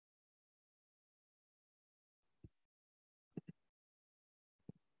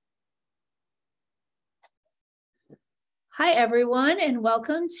Hi, everyone, and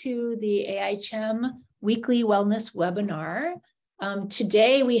welcome to the AIHM Weekly Wellness Webinar.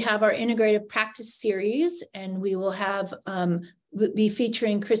 Today, we have our Integrative Practice Series, and we will be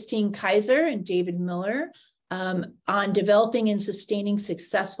featuring Christine Kaiser and David Miller on developing and sustaining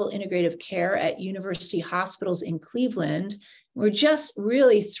successful integrative care at university hospitals in Cleveland. We're just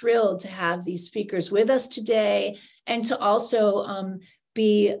really thrilled to have these speakers with us today and to also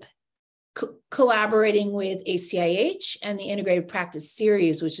be collaborating with ACIH and the Integrative Practice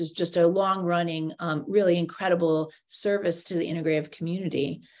Series, which is just a long-running, really incredible service to the integrative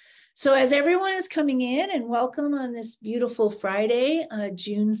community. So as everyone is coming in, and welcome on this beautiful Friday,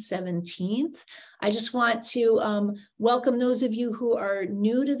 June 17th, I just want to welcome those of you who are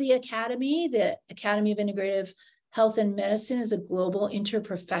new to the Academy. The Academy of Integrative Health and Medicine is a global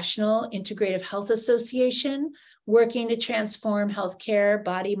interprofessional integrative health association working to transform healthcare,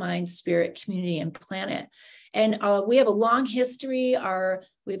 body, mind, spirit, community, and planet. And we have a long history.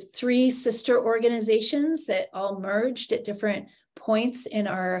 We have 3 sister organizations that all merged at different points in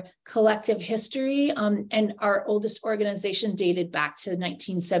our collective history. And our oldest organization dated back to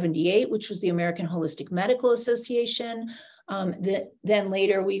 1978, which was the American Holistic Medical Association. Then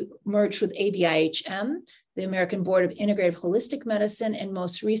later we merged with AIHM, the American Board of Integrative Holistic Medicine, and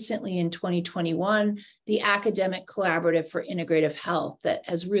most recently in 2021, the Academic Collaborative for Integrative Health that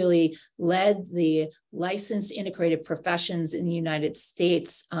has really led the licensed integrative professions in the United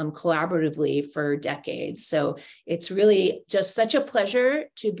States collaboratively for decades. So it's really just such a pleasure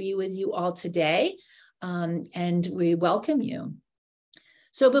to be with you all today, and we welcome you.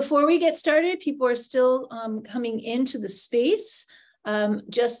 So before we get started, people are still coming into the space.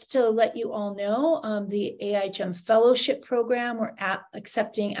 Just to let you all know, the AIHM Fellowship Program, we're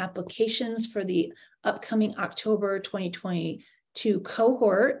accepting applications for the upcoming October 2022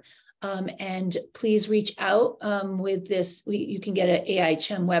 cohort. And please reach out with this. You can get an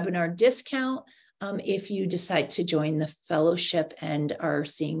AIHM webinar discount if you decide to join the fellowship and are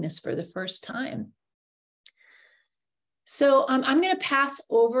seeing this for the first time. So I'm going to pass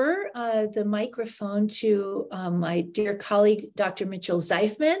over the microphone to my dear colleague, Dr. Mitchell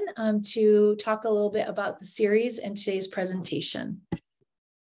Zeifman, to talk a little bit about the series and today's presentation.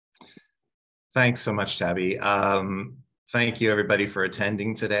 Thanks so much, Tabby. Thank you, everybody, for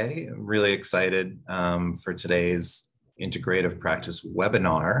attending today. I'm really excited for today's Integrative Practice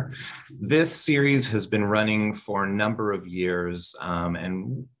webinar. This series has been running for a number of years,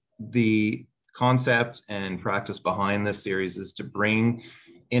 and the concept and practice behind this series is to bring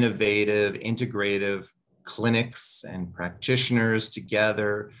innovative, integrative clinics and practitioners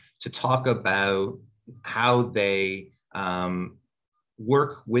together to talk about how they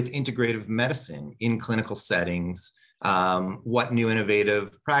work with integrative medicine in clinical settings, what new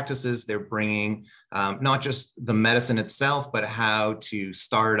innovative practices they're bringing, not just the medicine itself, but how to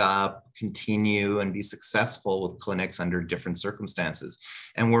start up, continue, and be successful with clinics under different circumstances.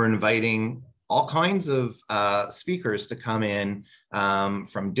 And we're inviting all kinds of speakers to come in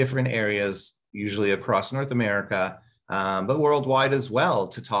from different areas, usually across North America, but worldwide as well,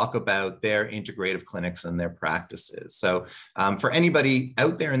 to talk about their integrative clinics and their practices. So for anybody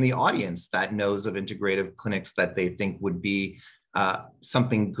out there in the audience that knows of integrative clinics that they think would be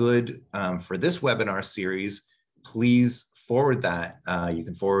something good for this webinar series, please forward that. You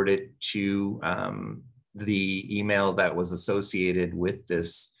can forward it to the email that was associated with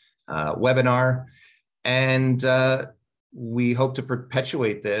this webinar, and we hope to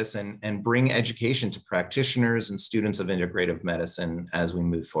perpetuate this and bring education to practitioners and students of integrative medicine as we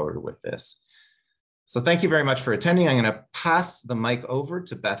move forward with this. So thank you very much for attending. I'm going to pass the mic over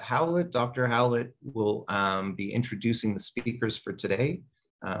to Beth Howlett. Dr. Howlett will be introducing the speakers for today.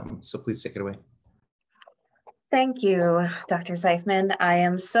 So please take it away. Thank you, Dr. Zeifman. I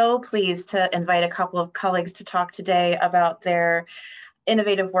am so pleased to invite a couple of colleagues to talk today about their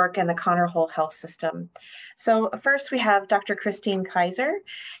innovative work in the Connor Whole Health System. So first we have Dr. Christine Kaiser.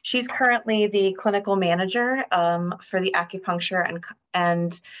 She's currently the clinical manager for the acupuncture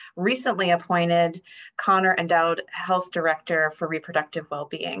and recently appointed Connor Endowed Health Director for Reproductive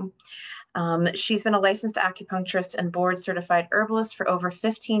Wellbeing. She's been a licensed acupuncturist and board certified herbalist for over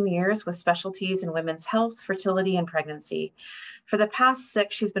 15 years with specialties in women's health, fertility, and pregnancy. For the past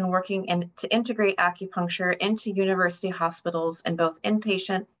 6, she's been working to integrate acupuncture into university hospitals in both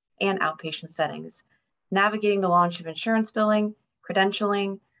inpatient and outpatient settings, navigating the launch of insurance billing,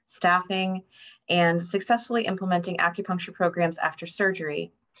 credentialing, staffing, and successfully implementing acupuncture programs after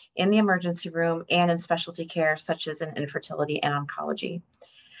surgery in the emergency room and in specialty care, such as in infertility and oncology.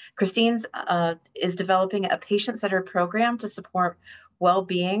 Christine is developing a patient-centered program to support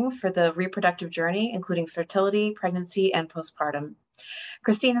well-being for the reproductive journey, including fertility, pregnancy, and postpartum.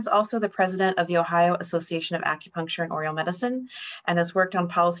 Christine is also the president of the Ohio Association of Acupuncture and Oriental Medicine and has worked on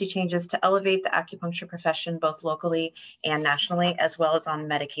policy changes to elevate the acupuncture profession both locally and nationally, as well as on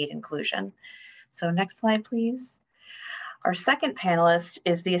Medicaid inclusion. So next slide, please. Our second panelist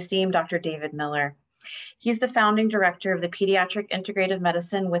is the esteemed Dr. David Miller. He's the founding director of the Pediatric Integrative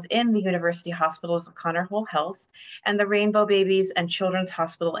Medicine within the University Hospitals of Connor Whole Health and the Rainbow Babies and Children's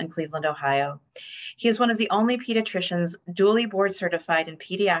Hospital in Cleveland, Ohio. He is one of the only pediatricians duly board certified in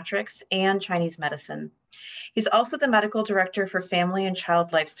pediatrics and Chinese medicine. He's also the medical director for Family and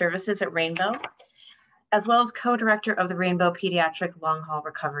Child Life Services at Rainbow, as well as co-director of the Rainbow Pediatric Long Haul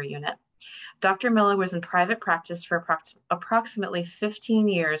Recovery Unit. Dr. Miller was in private practice for approximately 15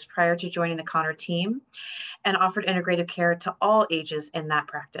 years prior to joining the Connor team and offered integrative care to all ages in that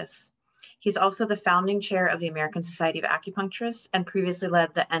practice. He's also the founding chair of the American Society of Acupuncturists and previously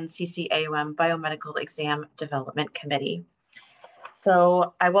led the NCC-AOM Biomedical Exam Development Committee.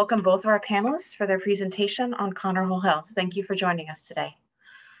 So I welcome both of our panelists for their presentation on Connor Whole Health. Thank you for joining us today.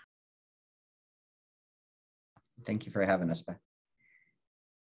 Thank you for having us back.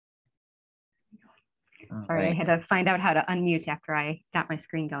 Sorry, I had to find out how to unmute after I got my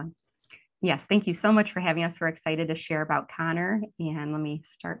screen going. Yes, thank you so much for having us. We're excited to share about Connor, and let me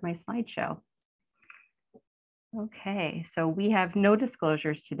start my slideshow. Okay, so we have no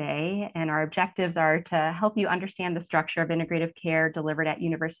disclosures today, and our objectives are to help you understand the structure of integrative care delivered at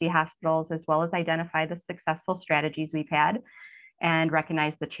university hospitals, as well as identify the successful strategies we've had and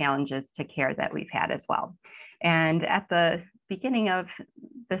recognize the challenges to care that we've had as well. And at the beginning of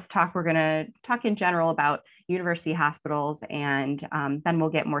this talk, we're going to talk in general about university hospitals, and then we'll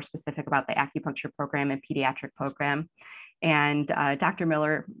get more specific about the acupuncture program and pediatric program. And Dr.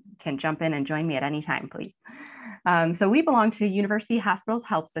 Miller can jump in and join me at any time, please. So we belong to University Hospitals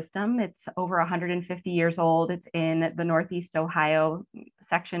Health System. It's over 150 years old. It's in the Northeast Ohio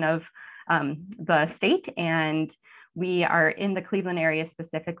section of the state, and we are in the Cleveland area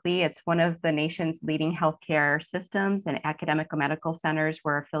specifically. It's one of the nation's leading healthcare systems and academic medical centers.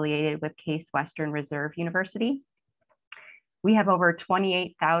 We're affiliated with Case Western Reserve University. We have over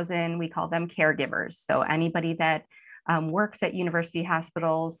 28,000, we call them caregivers. So anybody that works at university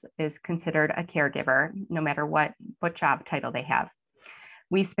hospitals is considered a caregiver, no matter what job title they have.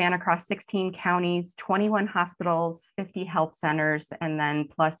 We span across 16 counties, 21 hospitals, 50 health centers, and then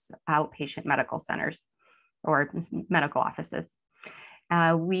plus outpatient medical centers or medical offices.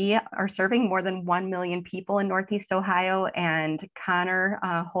 We are serving more than 1 million people in Northeast Ohio, and Connor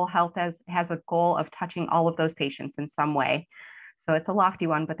Whole Health has a goal of touching all of those patients in some way. So it's a lofty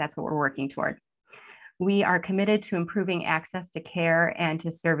one, but that's what we're working toward. We are committed to improving access to care and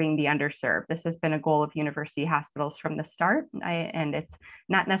to serving the underserved. This has been a goal of university hospitals from the start, and it's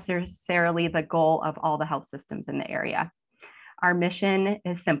not necessarily the goal of all the health systems in the area. Our mission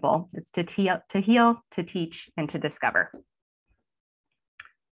is simple. It's to heal, to teach, and to discover.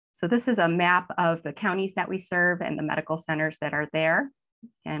 So this is a map of the counties that we serve and the medical centers that are there.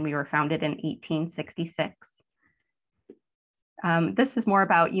 And we were founded in 1866. This is more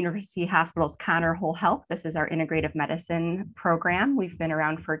about University Hospitals Connor Whole Health. This is our integrative medicine program. We've been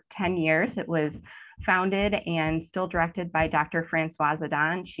around for 10 years. It was founded and still directed by Dr. Françoise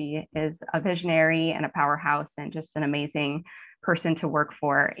Adan. She is a visionary and a powerhouse and just an amazing person to work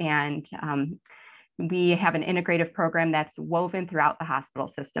for. And we have an integrative program that's woven throughout the hospital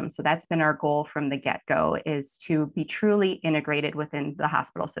system. So that's been our goal from the get-go, is to be truly integrated within the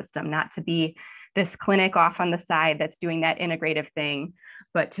hospital system, not to be this clinic off on the side that's doing that integrative thing,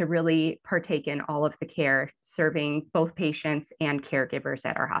 but to really partake in all of the care, serving both patients and caregivers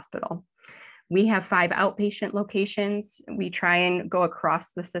at our hospital. We have 5 outpatient locations. We try and go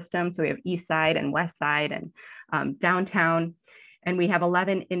across the system. So we have East Side and West Side and downtown. And we have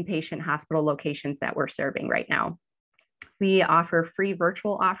 11 inpatient hospital locations that we're serving right now. We offer free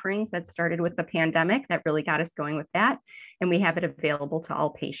virtual offerings that started with the pandemic that really got us going with that. And we have it available to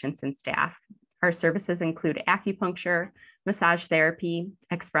all patients and staff. Our services include acupuncture, massage therapy,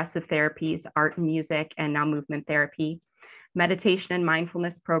 expressive therapies, art and music, and now movement therapy, meditation and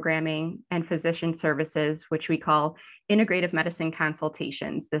mindfulness programming, and physician services, which we call integrative medicine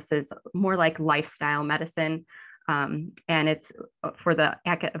consultations. This is more like lifestyle medicine, and it's for the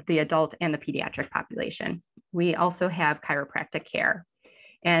adult and the pediatric population. We also have chiropractic care.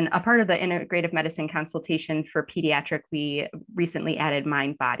 And a part of the integrative medicine consultation for pediatric, we recently added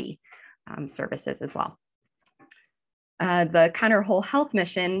mind-body services as well. The Connor Whole Health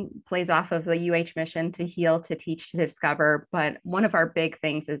mission plays off of the UH mission to heal, to teach, to discover. But one of our big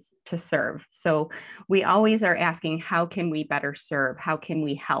things is to serve. So we always are asking, how can we better serve? How can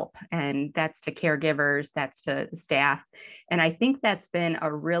we help? And that's to caregivers, that's to staff. And I think that's been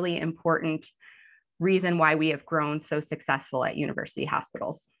a really important reason why we have grown so successful at university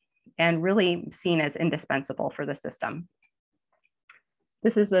hospitals and really seen as indispensable for the system.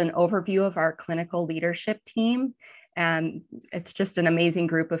 This is an overview of our clinical leadership team. And it's just an amazing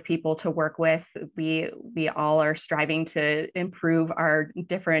group of people to work with. We all are striving to improve our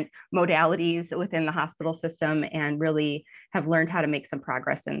different modalities within the hospital system and really have learned how to make some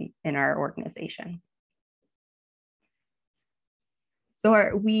progress in our organization.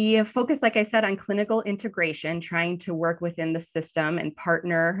 So we focus, like I said, on clinical integration, trying to work within the system and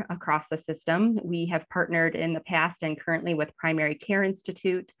partner across the system. We have partnered in the past and currently with Primary Care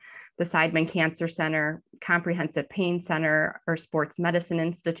Institute, the Seidman Cancer Center, Comprehensive Pain Center, or Sports Medicine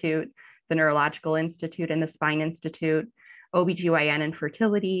Institute, the Neurological Institute and the Spine Institute, OBGYN and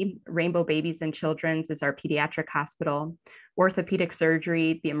Fertility, Rainbow Babies and Children's is our pediatric hospital, orthopedic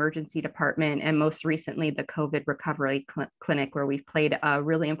surgery, the emergency department, and most recently the COVID recovery clinic, where we've played a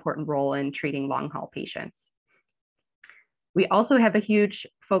really important role in treating long haul patients. We also have a huge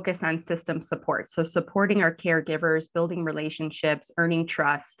focus on system support. So supporting our caregivers, building relationships, earning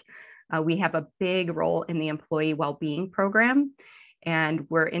trust. We have a big role in the employee well-being program. And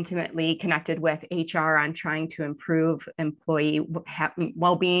we're intimately connected with HR on trying to improve employee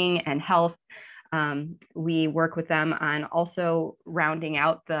well-being and health. We work with them on also rounding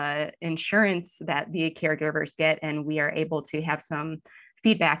out the insurance that the caregivers get, and we are able to have some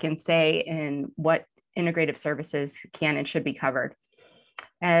feedback and say in what integrative services can and should be covered.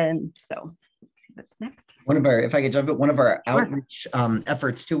 And so let's see what's next. If I could jump in, one of our outreach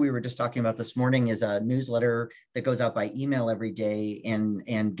efforts too, we were just talking about this morning, is a newsletter that goes out by email every day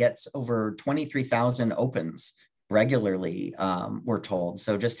and gets over 23,000 opens regularly, we're told.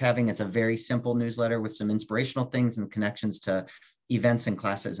 So just it's a very simple newsletter with some inspirational things and connections to events and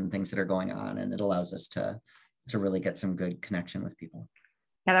classes and things that are going on. And it allows us to really get some good connection with people.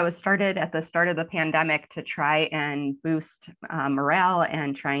 Yeah, that was started at the start of the pandemic to try and boost morale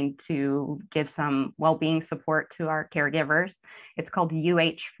and trying to give some well-being support to our caregivers. It's called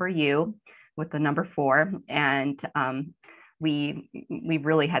UH for You with the number 4. And we've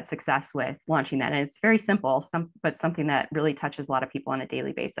really had success with launching that. And it's very simple, but something that really touches a lot of people on a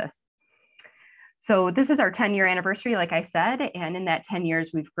daily basis. So this is our 10-year anniversary, like I said, and in that 10 years,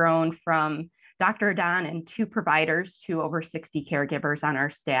 we've grown from Dr. Don and 2 providers to over 60 caregivers on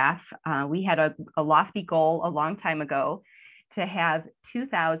our staff. We had a lofty goal a long time ago to have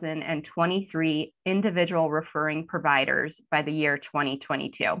 2,023 individual referring providers by the year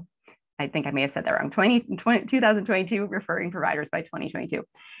 2022. I think I may have said that wrong, 2022 referring providers by 2022.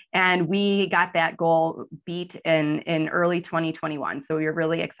 And we got that goal beat in early 2021. So we were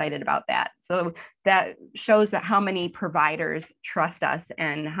really excited about that. So that shows that how many providers trust us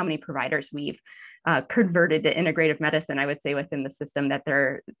and how many providers we've converted to integrative medicine, I would say, within the system, that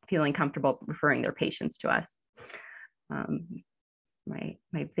they're feeling comfortable referring their patients to us.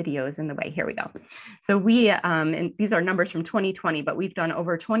 My video is in the way. Here we go. So and these are numbers from 2020, but we've done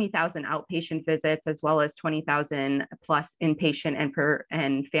over 20,000 outpatient visits, as well as 20,000 plus inpatient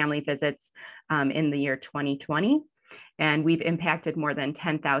and family visits in the year 2020. And we've impacted more than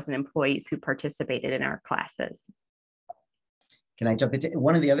 10,000 employees who participated in our classes. Can I jump into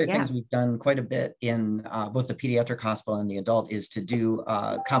one of the other things we've done quite a bit in both the pediatric hospital and the adult is to do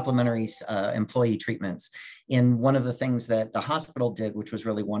complimentary employee treatments. And one of the things that the hospital did, which was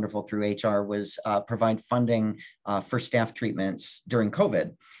really wonderful through HR, was provide funding for staff treatments during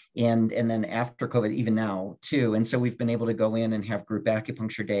COVID. And then after COVID, even now too. And so we've been able to go in and have group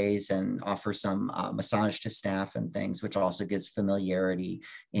acupuncture days and offer some massage to staff and things, which also gives familiarity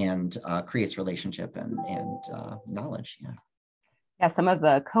and creates relationship and knowledge. Yeah, some of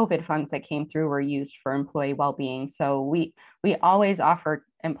the COVID funds that came through were used for employee well-being. So we always offer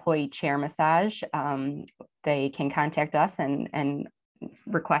employee chair massage. They can contact us and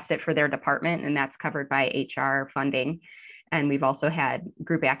request it for their department, and that's covered by HR funding. And we've also had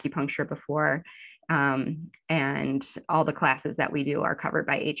group acupuncture before, and all the classes that we do are covered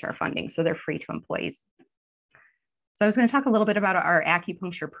by HR funding, so they're free to employees. So I was going to talk a little bit about our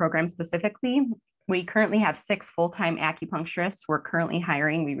acupuncture program specifically. We currently have 6 full-time acupuncturists. We're currently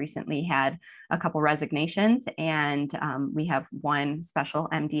hiring. We recently had a couple resignations, and we have one special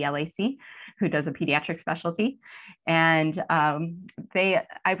MD-LAC who does a pediatric specialty. And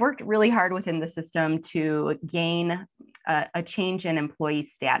I've worked really hard within the system to gain a change in employee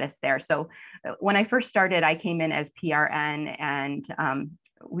status there. So when I first started, I came in as PRN, and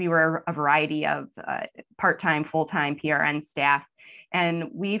we were a variety of part-time, full-time PRN staff. And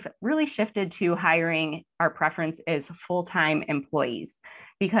we've really shifted to hiring, our preference is full-time employees,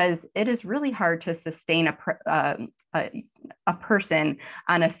 because it is really hard to sustain a person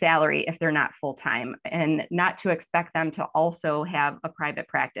on a salary if they're not full-time, and not to expect them to also have a private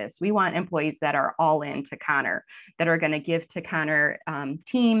practice. We want employees that are all in to Connor, that are going to give to Connor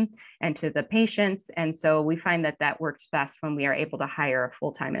team and to the patients. And so we find that that works best when we are able to hire a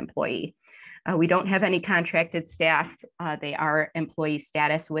full-time employee. We don't have any contracted staff. They are employee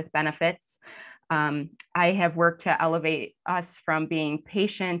status with benefits. I have worked to elevate us from being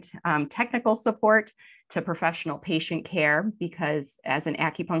patient technical support to professional patient care, because as an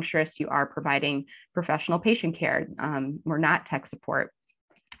acupuncturist, you are providing professional patient care. We're not tech support.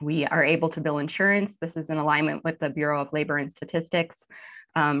 We are able to bill insurance. This is in alignment with the Bureau of Labor and Statistics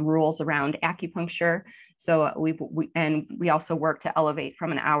rules around acupuncture. So we also work to elevate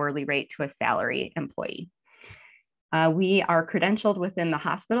from an hourly rate to a salary employee. We are credentialed within the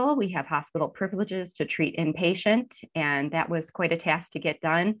hospital. We have hospital privileges to treat inpatient, and that was quite a task to get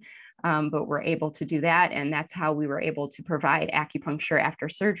done, but we're able to do that. And that's how we were able to provide acupuncture after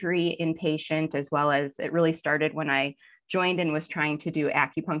surgery inpatient, as well as it really started when I joined and was trying to do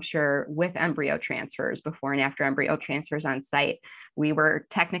acupuncture with embryo transfers, before and after embryo transfers on site. We were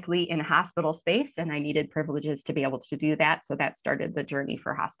technically in hospital space, and I needed privileges to be able to do that. So that started the journey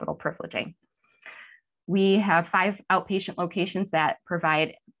for hospital privileging. We have 5 outpatient locations that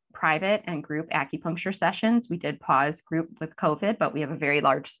provide private and group acupuncture sessions. We did pause group with COVID, but we have a very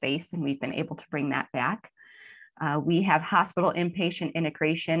large space, and we've been able to bring that back. We have hospital inpatient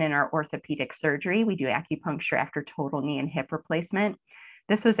integration in our orthopedic surgery. We do acupuncture after total knee and hip replacement.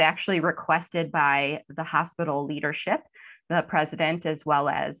 This was actually requested by the hospital leadership, the president, as well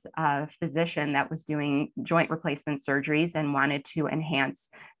as a physician that was doing joint replacement surgeries and wanted to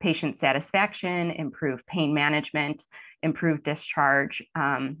enhance patient satisfaction, improve pain management, improve discharge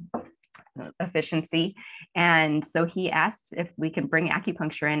efficiency. And so he asked if we can bring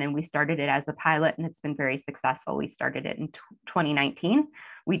acupuncture in, and we started it as a pilot, and it's been very successful. We started it in 2019.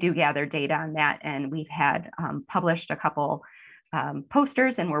 We do gather data on that, and we've had published a couple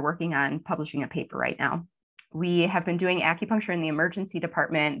posters, and we're working on publishing a paper right now. We have been doing acupuncture in the emergency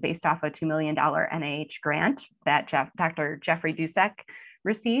department based off a $2 million NIH grant that Dr. Jeffrey Dusek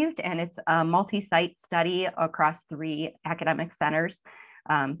received, and it's a multi-site study across 3 academic centers,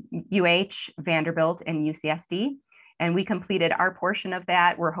 UH, Vanderbilt, and UCSD. And we completed our portion of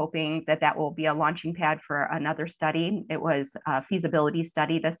that. We're hoping that that will be a launching pad for another study. It was a feasibility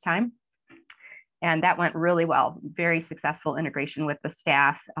study this time, and that went really well. Very successful integration with the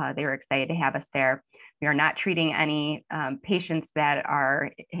staff. They were excited to have us there. We are not treating any patients that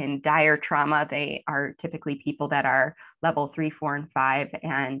are in dire trauma. They are typically people that are level 3, 4, and 5,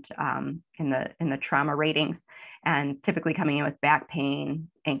 and in the trauma ratings, and typically coming in with back pain,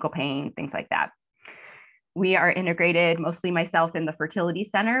 ankle pain, things like that. We are integrated, mostly myself, in the fertility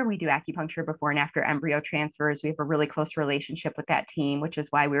center. We do acupuncture before and after embryo transfers. We have a really close relationship with that team, which is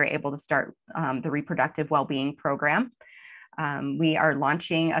why we were able to start the reproductive well-being program. We are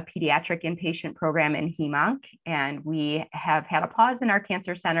launching a pediatric inpatient program in HEMONC, and we have had a pause in our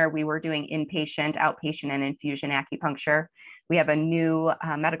cancer center. We were doing inpatient, outpatient, and infusion acupuncture. We have a new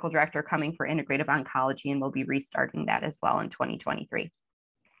medical director coming for integrative oncology, and we'll be restarting that as well in 2023.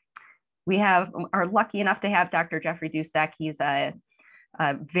 We are lucky enough to have Dr. Jeffrey Dusek. He's a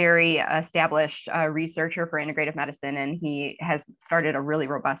very established researcher for integrative medicine, and he has started a really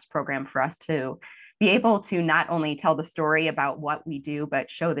robust program for us to be able to not only tell the story about what we do, but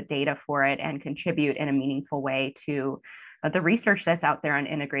show the data for it and contribute in a meaningful way to the research that's out there on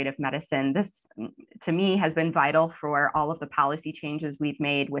integrative medicine. This, to me, has been vital for all of the policy changes we've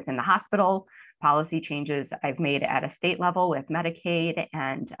made within the hospital, policy changes I've made at a state level with Medicaid,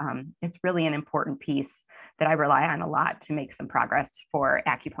 and it's really an important piece that I rely on a lot to make some progress for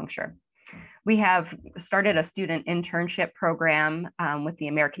acupuncture. We have started a student internship program with the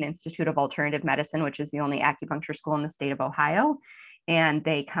American Institute of Alternative Medicine, which is the only acupuncture school in the state of Ohio. And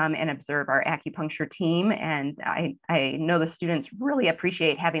they come and observe our acupuncture team. And I know the students really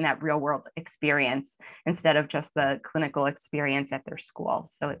appreciate having that real world experience instead of just the clinical experience at their school.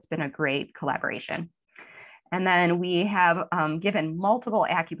 So it's been a great collaboration. And then we have given multiple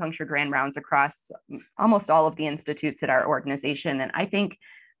acupuncture grand rounds across almost all of the institutes at our organization. And I think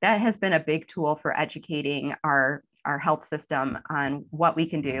that has been a big tool for educating our health system on what we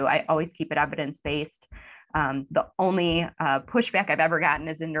can do. I always keep it evidence-based. The only pushback I've ever gotten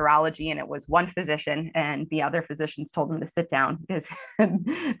is in neurology, and it was one physician, and the other physicians told them to sit down because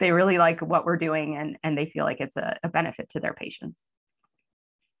they really like what we're doing and they feel like it's a benefit to their patients.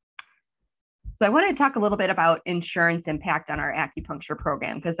 So I want to talk a little bit about insurance impact on our acupuncture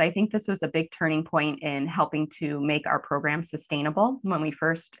program, because I think this was a big turning point in helping to make our program sustainable. When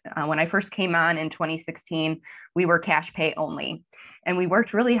I first came on in 2016, we were cash pay only. And we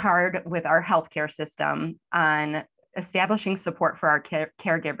worked really hard with our healthcare system on establishing support for our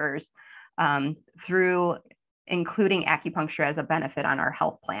caregivers through including acupuncture as a benefit on our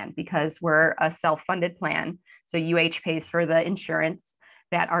health plan, because we're a self-funded plan. So UH pays for the insurance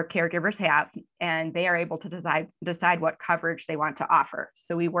that our caregivers have, and they are able to decide what coverage they want to offer.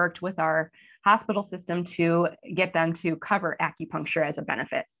 So we worked with our hospital system to get them to cover acupuncture as a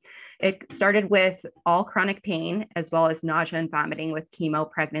benefit. It started with all chronic pain, as well as nausea and vomiting with chemo,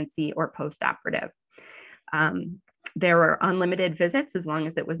 pregnancy, or post-operative. There were unlimited visits as long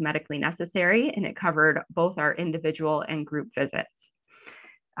as it was medically necessary, and it covered both our individual and group visits.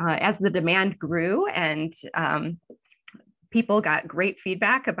 As the demand grew and people got great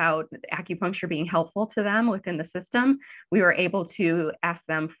feedback about acupuncture being helpful to them within the system, we were able to ask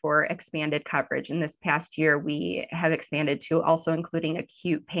them for expanded coverage. And this past year, we have expanded to also including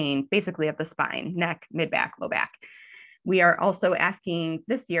acute pain, basically of the spine, neck, mid-back, low back. We are also asking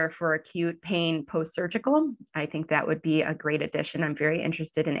this year for acute pain post-surgical. I think that would be a great addition. I'm very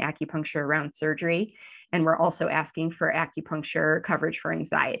interested in acupuncture around surgery. And we're also asking for acupuncture coverage for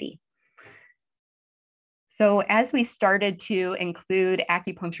anxiety. So as we started to include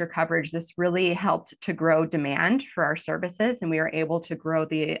acupuncture coverage, this really helped to grow demand for our services, and we were able to grow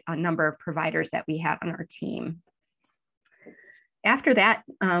the number of providers that we have on our team. After that,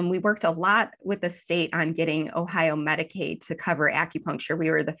 we worked a lot with the state on getting Ohio Medicaid to cover acupuncture.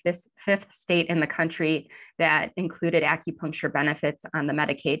 We were the fifth state in the country that included acupuncture benefits on the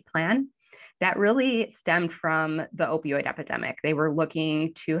Medicaid plan. That really stemmed from the opioid epidemic. They were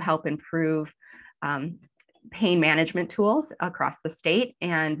looking to help improve pain management tools across the state,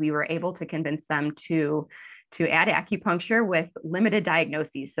 and we were able to convince them to add acupuncture with limited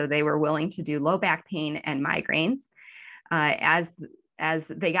diagnoses. So they were willing to do low back pain and migraines. As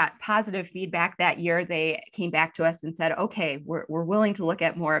they got positive feedback that year, they came back to us and said, okay, we're willing to look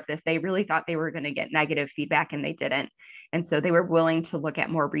at more of this. They really thought they were going to get negative feedback, and they didn't. And so they were willing to look at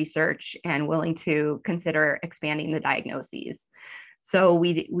more research and willing to consider expanding the diagnoses. So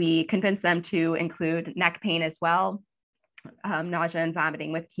we convinced them to include neck pain as well, nausea and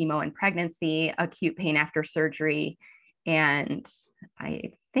vomiting with chemo and pregnancy, acute pain after surgery, and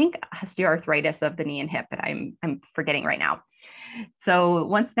I think osteoarthritis of the knee and hip, but I'm forgetting right now. So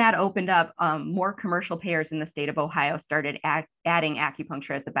once that opened up, more commercial payers in the state of Ohio started adding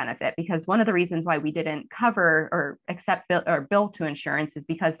acupuncture as a benefit, because one of the reasons why we didn't cover or accept or bill to insurance is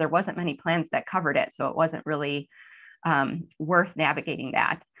because there wasn't many plans that covered it. So it wasn't really worth navigating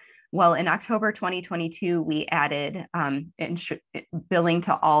that. Well, in October 2022, we added billing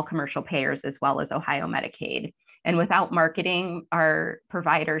to all commercial payers as well as Ohio Medicaid. And without marketing, our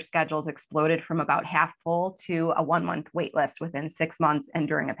provider schedules exploded from about half full to a 1-month wait list within 6 months and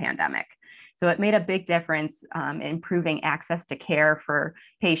during a pandemic. So it made a big difference improving access to care for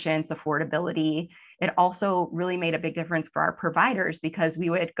patients, affordability. It also really made a big difference for our providers, because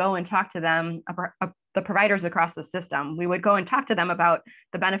we would go and talk to them about the providers across the system. We would go and talk to them about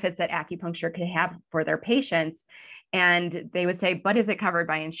the benefits that acupuncture could have for their patients. And they would say, but is it covered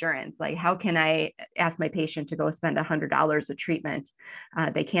by insurance? Like, how can I ask my patient to go spend $100 a treatment?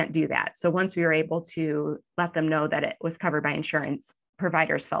 They can't do that. So once we were able to let them know that it was covered by insurance,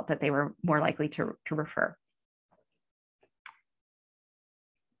 providers felt that they were more likely to refer.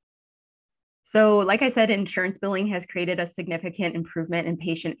 So like I said, insurance billing has created a significant improvement in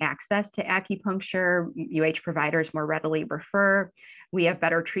patient access to acupuncture. UH providers more readily refer. We have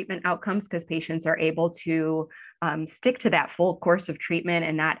better treatment outcomes because patients are able to stick to that full course of treatment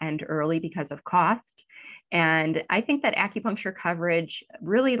and not end early because of cost. And I think that acupuncture coverage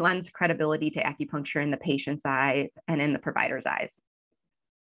really lends credibility to acupuncture in the patient's eyes and in the provider's eyes.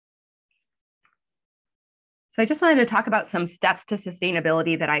 So I just wanted to talk about some steps to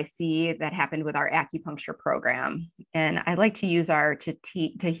sustainability that I see that happened with our acupuncture program. And I like to use our to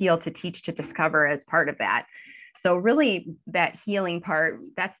heal, to teach, to discover as part of that. So really that healing part,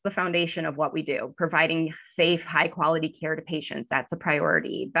 that's the foundation of what we do. Providing safe, high quality care to patients, that's a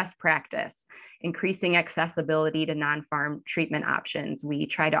priority. Best practice, increasing accessibility to non-pharm treatment options. We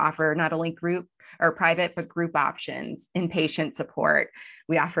try to offer not only group or private, but group options, inpatient support.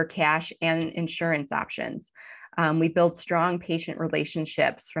 We offer cash and insurance options. We build strong patient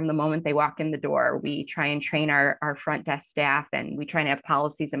relationships from the moment they walk in the door. We try and train our front desk staff, and we try and have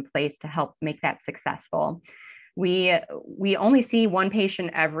policies in place to help make that successful. We only see one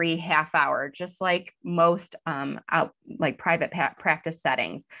patient every half hour, just like most private practice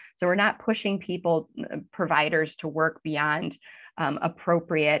settings. So we're not pushing providers to work beyond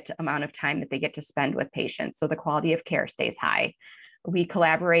appropriate amount of time that they get to spend with patients. So the quality of care stays high. We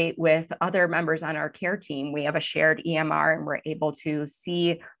collaborate with other members on our care team. We have a shared EMR, and we're able to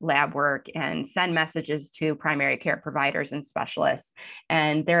see lab work and send messages to primary care providers and specialists,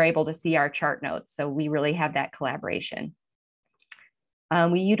 and they're able to see our chart notes. So we really have that collaboration.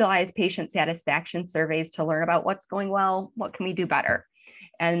 We utilize patient satisfaction surveys to learn about what's going well, what can we do better.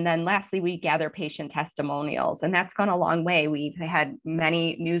 And then lastly, we gather patient testimonials, and that's gone a long way. We've had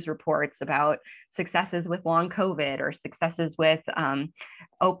many news reports about successes with long COVID or successes with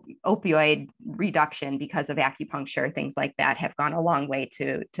opioid reduction because of acupuncture. Things like that have gone a long way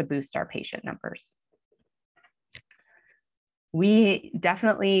to boost our patient numbers. We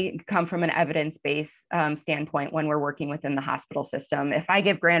definitely come from an evidence-based standpoint when we're working within the hospital system. If I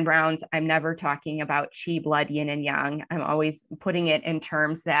give grand rounds, I'm never talking about chi, blood, yin and yang. I'm always putting it in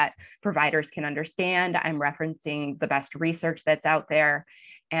terms that providers can understand. I'm referencing the best research that's out there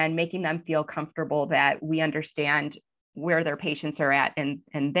and making them feel comfortable that we understand where their patients are at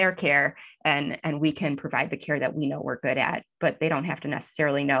in their care, and we can provide the care that we know we're good at, but they don't have to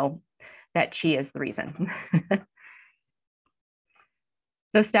necessarily know that chi is the reason.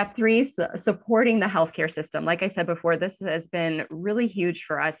 So step 3, supporting the healthcare system. Like I said before, this has been really huge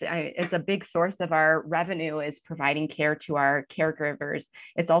for us. It's a big source of our revenue, is providing care to our caregivers.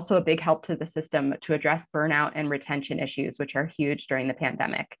 It's also a big help to the system to address burnout and retention issues, which are huge during the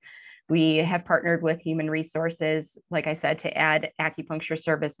pandemic. We have partnered with Human Resources, like I said, to add acupuncture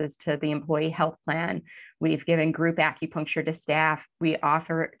services to the employee health plan. We've given group acupuncture to staff. We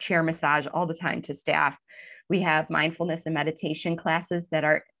offer chair massage all the time to staff. We have mindfulness and meditation classes that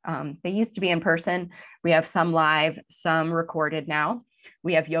are, they used to be in person. We have some live, some recorded now.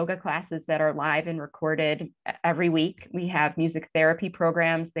 We have yoga classes that are live and recorded every week. We have music therapy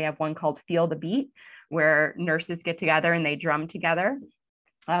programs. They have one called Feel the Beat, where nurses get together and they drum together.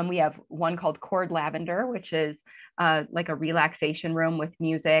 We have one called Cord Lavender, which is like a relaxation room with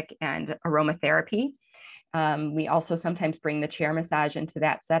music and aromatherapy. We also sometimes bring the chair massage into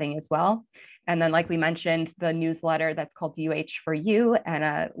that setting as well. And then, like we mentioned, the newsletter that's called UH for You,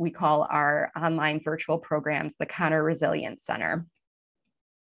 and we call our online virtual programs the Counter Resilience Center.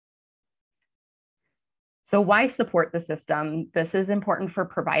 So why support the system? This is important for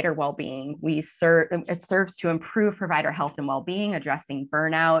provider well-being. It serves to improve provider health and well-being, addressing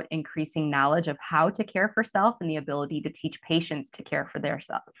burnout, increasing knowledge of how to care for self, and the ability to teach patients to care for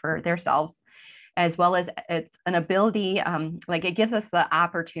themselves, as well as it's an ability, it gives us the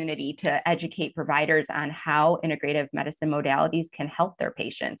opportunity to educate providers on how integrative medicine modalities can help their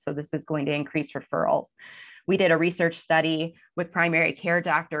patients. So this is going to increase referrals. We did a research study with primary care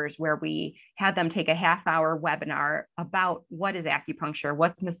doctors where we had them take a half-hour webinar about what is acupuncture,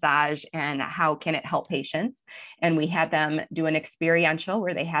 what's massage, and how can it help patients. And we had them do an experiential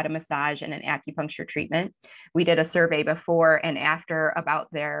where they had a massage and an acupuncture treatment. We did a survey before and after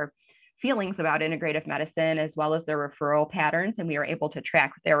about their feelings about integrative medicine, as well as their referral patterns. And we were able to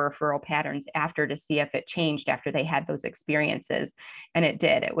track their referral patterns after to see if it changed after they had those experiences. And it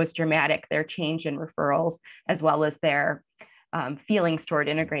did. It was dramatic, their change in referrals, as well as their feelings toward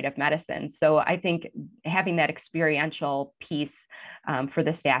integrative medicine. So I think having that experiential piece for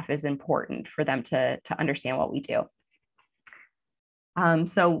the staff is important for them to understand what we do.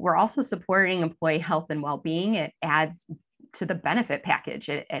 So we're also supporting employee health and well-being. It adds to the benefit package.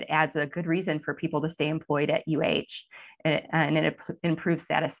 It adds a good reason for people to stay employed at UH, and it improves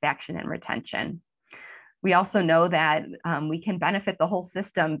satisfaction and retention. We also know that we can benefit the whole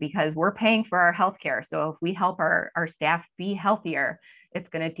system because we're paying for our healthcare. So if we help our staff be healthier, it's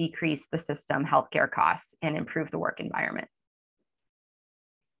going to decrease the system healthcare costs and improve the work environment.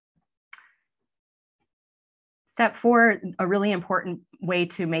 Step 4, a really important way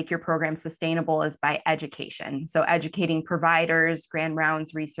to make your program sustainable is by education. So educating providers, grand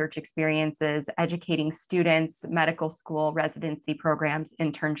rounds, research experiences, educating students, medical school, residency programs,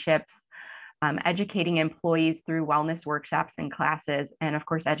 internships, educating employees through wellness workshops and classes, and of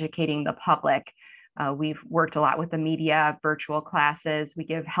course, educating the public. We've worked a lot with the media, virtual classes, we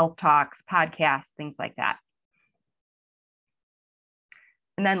give health talks, podcasts, things like that.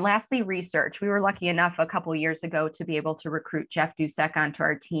 And then lastly, research. We were lucky enough a couple of years ago to be able to recruit Jeff Dusek onto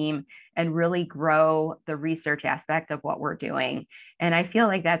our team and really grow the research aspect of what we're doing. And I feel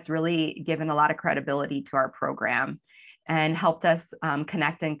like that's really given a lot of credibility to our program and helped us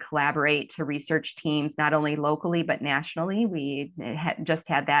connect and collaborate to research teams, not only locally, but nationally. We just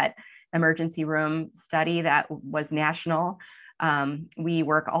had that emergency room study that was national. We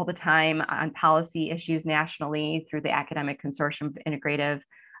work all the time on policy issues nationally through the Academic Consortium of Integrative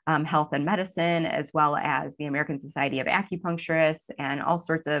Health and Medicine, as well as the American Society of Acupuncturists, and all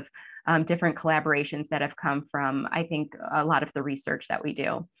sorts of different collaborations that have come from, I think, a lot of the research that we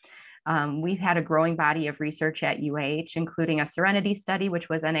do. We've had a growing body of research at UAH, including a Serenity study, which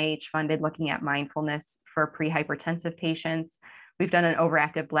was NIH funded, looking at mindfulness for pre-hypertensive patients. We've done an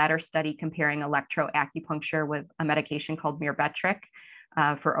overactive bladder study comparing electroacupuncture with a medication called Mirbetriq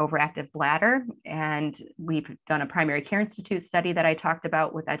for overactive bladder. And we've done a primary care institute study that I talked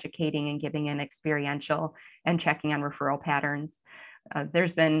about with educating and giving an experiential and checking on referral patterns.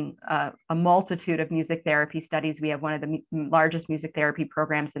 There's been a multitude of music therapy studies. We have one of the largest music therapy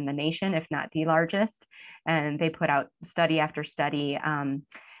programs in the nation, if not the largest, and they put out study after study.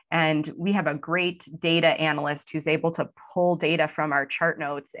 And we have a great data analyst who's able to pull data from our chart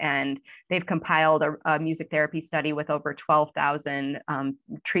notes, and they've compiled a music therapy study with over 12,000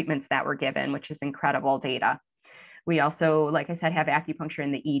 treatments that were given, which is incredible data. We also, like I said, have acupuncture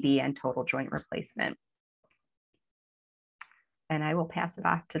in the ED and total joint replacement. And I will pass it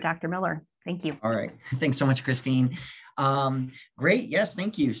off to Dr. Miller. Thank you. All right. Thanks so much, Christine. Great. Yes,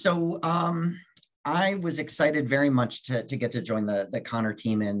 thank you. So I was excited very much to get to join the Connor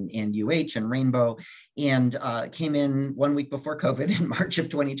team in UH and Rainbow, and came in 1 week before COVID in March of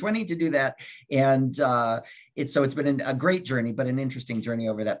 2020 to do that. And it's been a great journey, but an interesting journey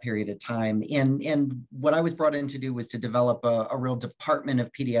over that period of time. And what I was brought in to do was to develop a real department of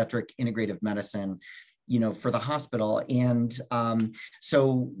pediatric integrative medicine, you know, for the hospital. And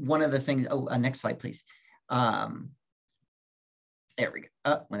so one of the things, next slide, please. There we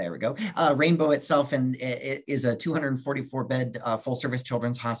go. There we go. Rainbow itself, and it is a 244-bed full-service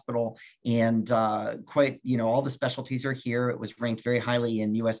children's hospital, and quite, you know, all the specialties are here. It was ranked very highly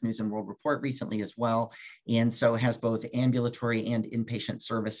in U.S. News and World Report recently as well, and so has both ambulatory and inpatient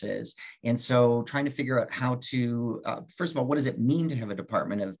services. And so, trying to figure out how to, first of all, what does it mean to have a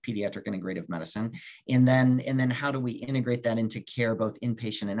department of pediatric integrative medicine, and then how do we integrate that into care, both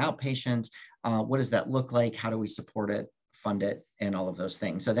inpatient and outpatient? What does that look like? How do we support it, fund it, and all of those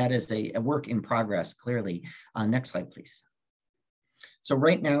things? So that is a work in progress, clearly. Next slide, please. So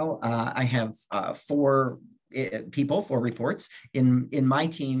right now, I have four reports in my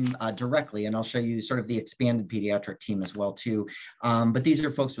team directly, and I'll show you sort of the expanded pediatric team as well too. But these are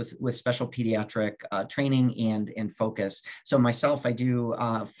folks with special pediatric training and focus. So myself, I do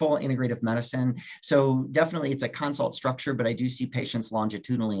full integrative medicine. So definitely it's a consult structure, but I do see patients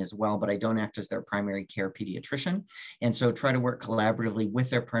longitudinally as well, but I don't act as their primary care pediatrician. And so try to work collaboratively with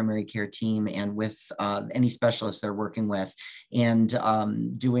their primary care team and with any specialists they're working with, and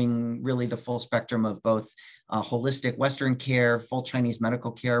doing really the full spectrum of both holistic Western care, full Chinese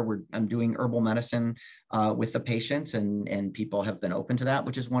medical care. I'm doing herbal medicine with the patients, and people have been open to that,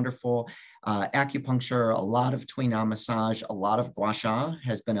 which is wonderful. Acupuncture, a lot of Tui Na massage, a lot of gua sha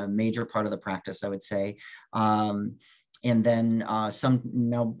has been a major part of the practice, I would say. And then some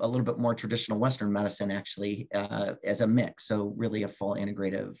now a little bit more traditional Western medicine, actually, as a mix. So really a full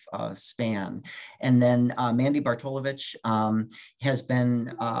integrative span. And then Mandy Bartolovich has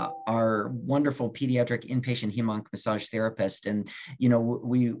been our wonderful pediatric inpatient hem-onc massage therapist. And, you know,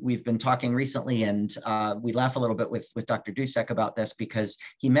 we've been talking recently, and we laugh a little bit with Dr. Dusek about this, because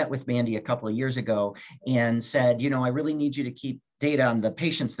he met with Mandy a couple of years ago and said, you know, I really need you to keep data on the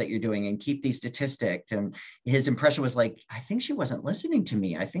patients that you're doing and keep these statistics. And his impression was like, I think she wasn't listening to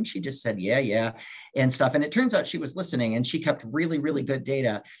me. I think she just said, yeah, and stuff. And it turns out she was listening, and she kept really, really good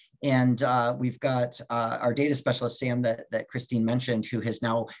data. And we've got our data specialist, Sam, that Christine mentioned, who has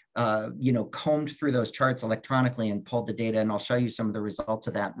now, you know, combed through those charts electronically and pulled the data. And I'll show you some of the results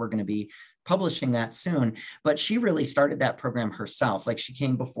of that. We're going to be publishing that soon. But she really started that program herself. Like, she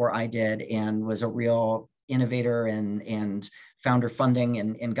came before I did and was a real innovator and founder funding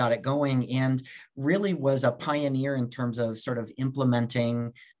and got it going, and really was a pioneer in terms of sort of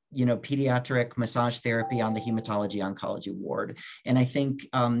implementing, you know, pediatric massage therapy on the hematology oncology ward. And I think,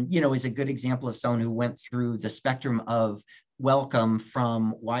 you know, is a good example of someone who went through the spectrum of welcome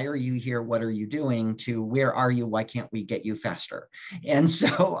from why are you here, what are you doing, to where are you, why can't we get you faster? And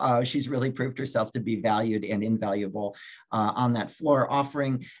so she's really proved herself to be valued and invaluable on that floor,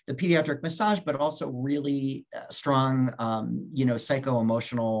 offering the pediatric massage, but also really strong,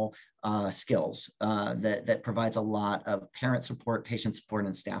 psycho-emotional skills that provides a lot of parent support, patient support,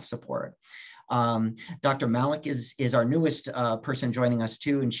 and staff support. Dr. Malik is our newest person joining us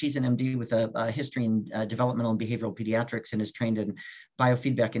too, and she's an MD with a history in developmental and behavioral pediatrics and is trained in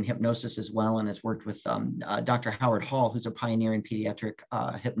biofeedback and hypnosis as well, and has worked with Dr. Howard Hall, who's a pioneer in pediatric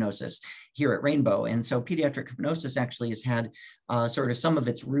hypnosis here at Rainbow. And so pediatric hypnosis actually has had sort of some of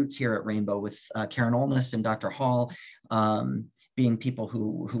its roots here at Rainbow with Karen Olness and Dr. Hall being people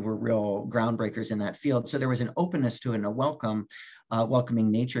who were real groundbreakers in that field. So there was an openness to it and a welcoming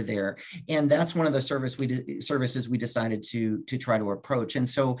nature there. And that's one of the services we decided to try to approach. And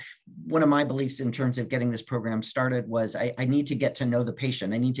so one of my beliefs in terms of getting this program started was I need to get to know the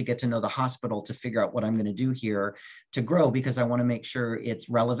patient. I need to get to know the hospital to figure out what I'm going to do here to grow, because I want to make sure it's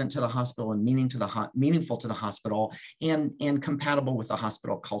relevant to the hospital and meaningful to the hospital and compatible with the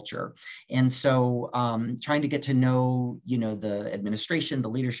hospital culture. And so trying to get to know, the administration, the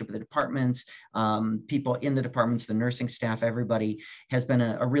leadership of the departments, people in the departments, the nursing staff, everybody, has been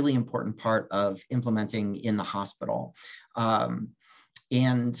a really important part of implementing in the hospital.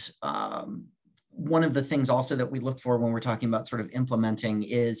 One of the things also that we look for when we're talking about sort of implementing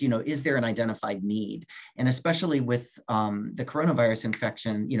is, is there an identified need? And especially with the coronavirus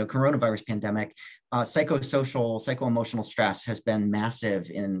infection, coronavirus pandemic, psychosocial, psycho-emotional stress has been massive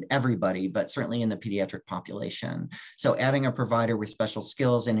in everybody, but certainly in the pediatric population. So adding a provider with special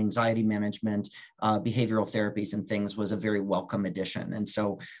skills in anxiety management, behavioral therapies and things was a very welcome addition. And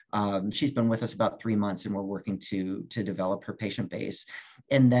so she's been with us about 3 months, and we're working to develop her patient base.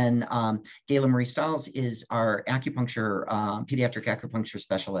 And then Gayla Marie Stiles is our pediatric acupuncture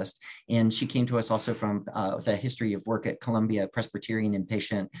specialist. And she came to us also from the history of work at Columbia Presbyterian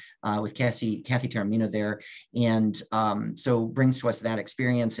inpatient with Kathy Taramino there. And so brings to us that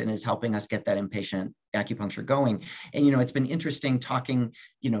experience and is helping us get that inpatient acupuncture going. And, it's been interesting talking,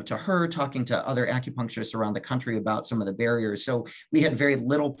 to her, talking to other acupuncturists around the country about some of the barriers. So we had very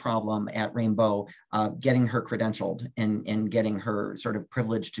little problem at Rainbow getting her credentialed and getting her sort of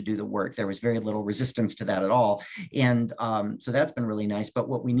privileged to do the work. There was very little resistance to that at all. And so that's been really nice. But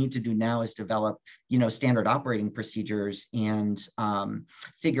what we need to do now is develop, standard operating procedures and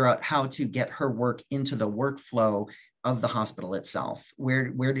figure out how to get her work into the workflow of the hospital itself.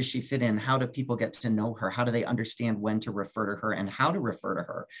 Where does she fit in? How do people get to know her? How do they understand when to refer to her and how to refer to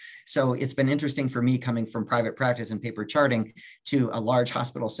her? So it's been interesting for me coming from private practice and paper charting to a large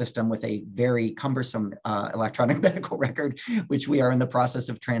hospital system with a very cumbersome electronic medical record, which we are in the process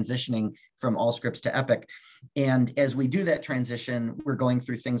of transitioning from Allscripts to Epic. And as we do that transition, we're going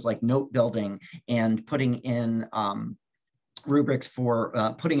through things like note building and putting in rubrics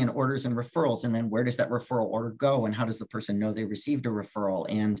for putting in orders and referrals, and then where does that referral order go, and how does the person know they received a referral,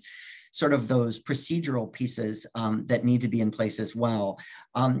 and sort of those procedural pieces that need to be in place as well.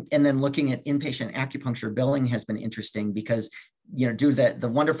 And then looking at inpatient acupuncture billing has been interesting because, due to the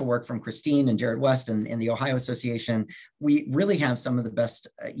wonderful work from Christine and Jared West and the Ohio Association, we really have some of the best,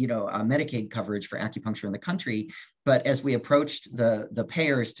 Medicaid coverage for acupuncture in the country. But as we approached the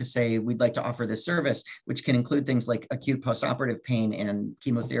payers to say, we'd like to offer this service, which can include things like acute postoperative pain and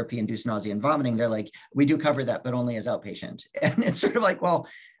chemotherapy-induced nausea and vomiting, they're like, we do cover that, but only as outpatient. And it's sort of like, well,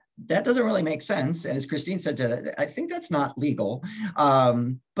 that doesn't really make sense. And as Christine said, I think that's not legal,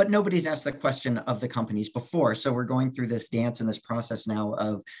 but nobody's asked the question of the companies before. So we're going through this dance and this process now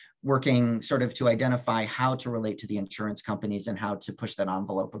of working sort of to identify how to relate to the insurance companies and how to push that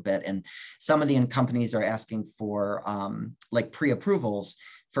envelope a bit. And some of the companies are asking for like pre-approvals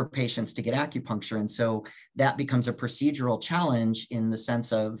for patients to get acupuncture. And so that becomes a procedural challenge in the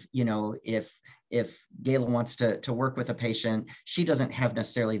sense of, if Gayla wants to work with a patient, she doesn't have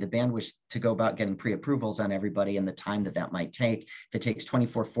necessarily the bandwidth to go about getting pre-approvals on everybody and the time that might take. If it takes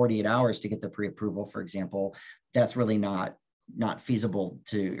 24, 48 hours to get the pre-approval, for example, that's really not feasible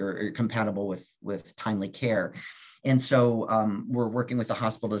or compatible with timely care. And so we're working with the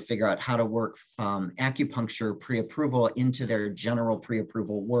hospital to figure out how to work acupuncture pre-approval into their general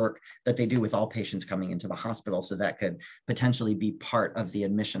pre-approval work that they do with all patients coming into the hospital. So that could potentially be part of the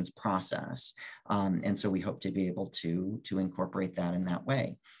admissions process. And so we hope to be able to incorporate that in that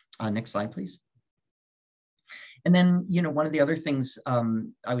way. Next slide, please. And then, you know, one of the other things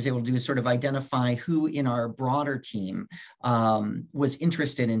I was able to do is sort of identify who in our broader team was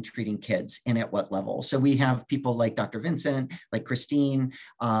interested in treating kids and at what level. So we have people like Dr. Vincent, like Christine,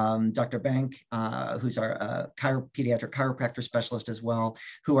 Dr. Bank, who's our pediatric chiropractor specialist as well,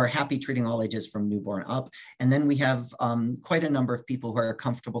 who are happy treating all ages from newborn up. And then we have quite a number of people who are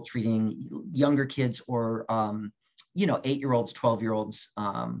comfortable treating younger kids or you know, 8-year-olds, 12-year-olds,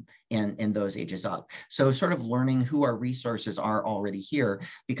 and those ages up. So sort of learning who our resources are already here,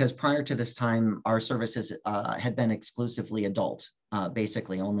 because prior to this time, our services had been exclusively adult.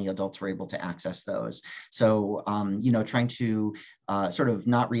 Basically, only adults were able to access those. So, you know, trying to sort of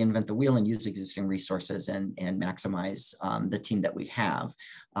not reinvent the wheel and use existing resources and maximize the team that we have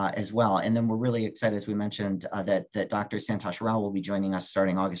as well. And then we're really excited, as we mentioned, that Dr. Santosh Rao will be joining us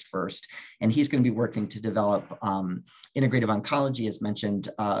starting August 1st. And he's going to be working to develop integrative oncology, as mentioned,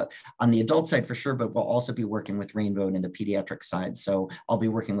 on the adult side for sure, but we'll also be working with Rainbow in the pediatric side. So I'll be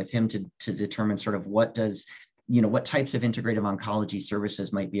working with him to determine sort of what does, you know, what types of integrative oncology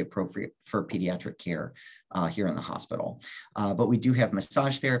services might be appropriate for pediatric care here in the hospital. But we do have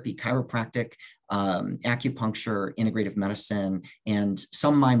massage therapy, chiropractic, acupuncture, integrative medicine, and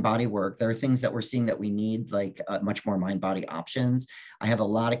some mind-body work. There are things that we're seeing that we need, like much more mind-body options. I have a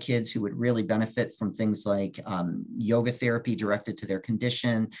lot of kids who would really benefit from things like yoga therapy directed to their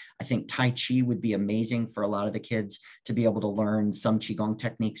condition. I think Tai Chi would be amazing for a lot of the kids to be able to learn some Qigong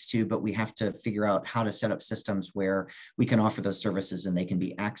techniques too, but we have to figure out how to set up systems where we can offer those services and they can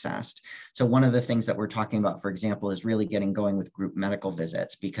be accessed. So one of the things that we're talking about, for example, is really getting going with group medical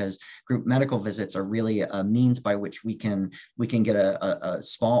visits, because group medical visits are really a means by which we can get a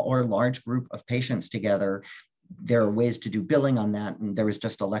small or large group of patients together. There are ways to do billing on that. And there was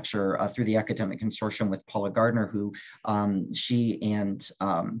just a lecture through the academic consortium with Paula Gardner, who she and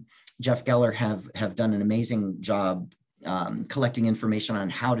Jeff Geller have done an amazing job collecting information on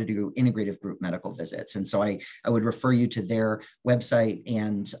how to do integrative group medical visits. And so I would refer you to their website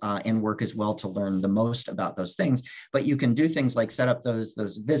and work as well to learn the most about those things. But you can do things like set up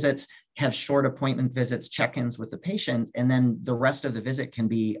those visits, have short appointment visits, check-ins with the patient, and then the rest of the visit can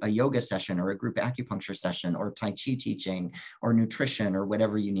be a yoga session or a group acupuncture session or Tai Chi teaching or nutrition or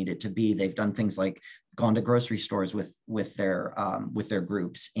whatever you need it to be. They've done things like gone to grocery stores with their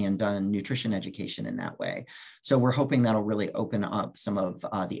groups and done nutrition education in that way. So we're hoping that'll really open up some of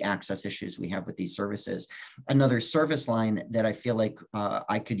the access issues we have with these services. Another service line that I feel like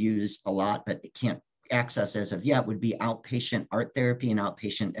I could use a lot, but it can't access as of yet, would be outpatient art therapy and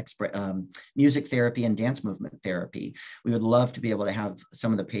outpatient music therapy and dance movement therapy. We would love to be able to have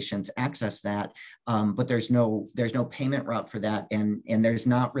some of the patients access that, but there's no payment route for that, and there's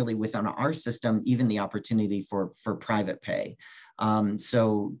not really within our system even the opportunity for private pay.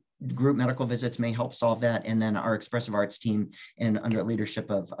 So group medical visits may help solve that. And then our expressive arts team, and under leadership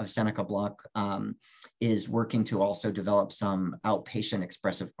of Seneca Block, is working to also develop some outpatient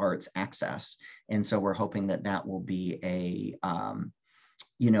expressive arts access. And so we're hoping that will be a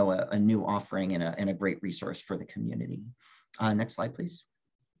new offering and a great resource for the community. Next slide, please.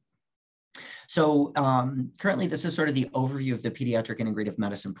 So currently, this is sort of the overview of the Pediatric Integrative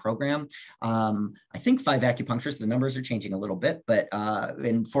Medicine Program. I think 5 acupuncturists, the numbers are changing a little bit, but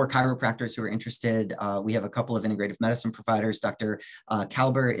and 4 chiropractors who are interested. We have a couple of integrative medicine providers. Dr.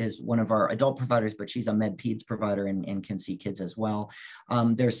 Kalber is one of our adult providers, but she's a med peds provider and can see kids as well.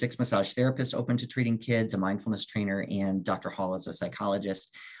 There are 6 massage therapists open to treating kids, a mindfulness trainer, and Dr. Hall is a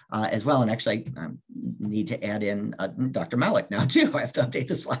psychologist as well. And actually, I need to add in Dr. Malik now too. I have to update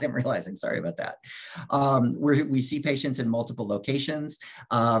the slide, I'm realizing, sorry about that. We see patients in multiple locations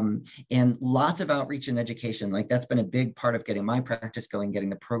and lots of outreach and education. Like that's been a big part of getting my practice going, getting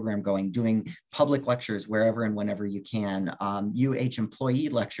the program going, doing public lectures wherever and whenever you can, UH employee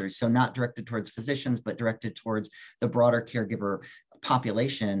lectures, so not directed towards physicians, but directed towards the broader caregiver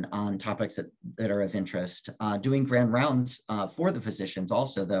population on topics that are of interest, doing grand rounds for the physicians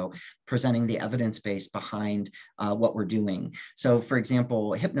also, though, presenting the evidence base behind what we're doing. So for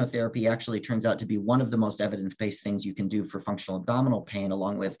example, hypnotherapy actually turns out to be one of the most evidence-based things you can do for functional abdominal pain,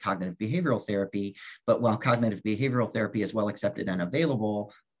 along with cognitive behavioral therapy. But while cognitive behavioral therapy is well accepted and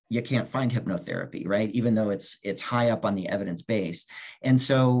available, you can't find hypnotherapy, right? Even though it's high up on the evidence base. And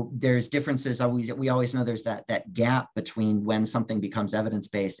so there's differences. We always know there's that gap between when something becomes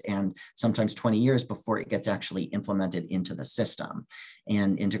evidence-based and sometimes 20 years before it gets actually implemented into the system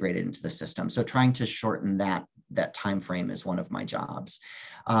and integrated into the system. So trying to shorten that time frame is one of my jobs.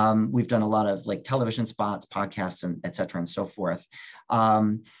 We've done a lot of like television spots, podcasts, and et cetera, and so forth.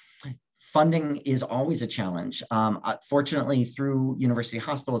 Funding is always a challenge. Fortunately, through university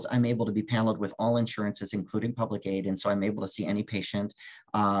hospitals, I'm able to be paneled with all insurances, including public aid. And so I'm able to see any patient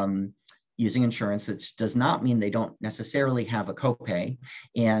using insurance. That does not mean they don't necessarily have a copay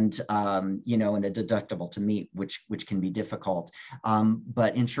and, you know, and a deductible to meet, which can be difficult.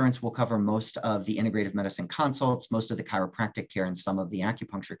 But insurance will cover most of the integrative medicine consults, most of the chiropractic care, and some of the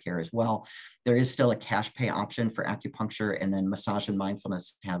acupuncture care as well. There is still a cash pay option for acupuncture, and then massage and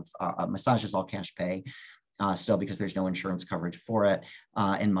mindfulness have, massage is all cash pay. Still, because there's no insurance coverage for it,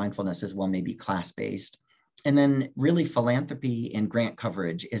 and mindfulness as well may be class-based. And then really philanthropy and grant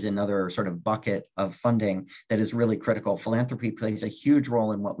coverage is another sort of bucket of funding that is really critical. Philanthropy plays a huge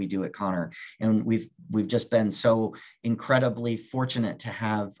role in what we do at Connor. And we've just been so incredibly fortunate to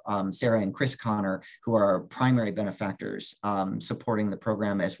have Sarah and Chris Connor, who are our primary benefactors, supporting the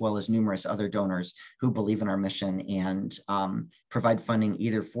program, as well as numerous other donors who believe in our mission and provide funding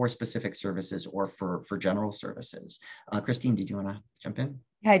either for specific services or for general services. Christine, did you want to jump in?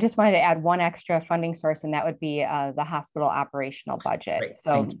 Yeah, I just wanted to add one extra funding source, and that would be the hospital operational budget. Great.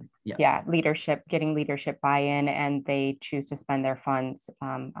 So yeah, leadership, getting leadership buy-in, and they choose to spend their funds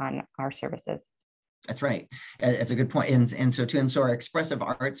on our services. That's right. That's a good point. And so our expressive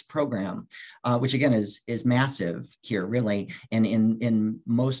arts program, which again is massive here, really, and in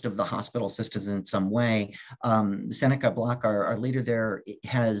most of the hospital systems in some way. Seneca Block, our leader there,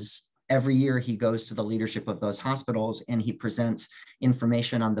 has every year he goes to the leadership of those hospitals and he presents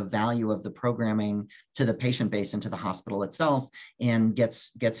information on the value of the programming to the patient base and to the hospital itself, and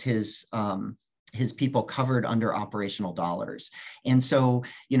gets his people covered under operational dollars. And so,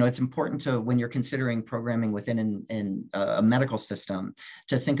 you know, it's important to, when you're considering programming within a medical system,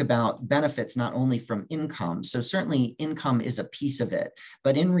 to think about benefits not only from income. So certainly income is a piece of it,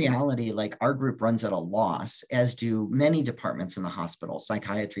 but in reality, like, our group runs at a loss, as do many departments in the hospital,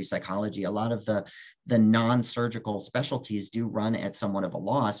 psychiatry, psychology. A lot of the non-surgical specialties do run at somewhat of a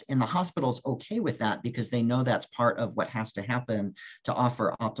loss, and the hospital's okay with that because they know that's part of what has to happen to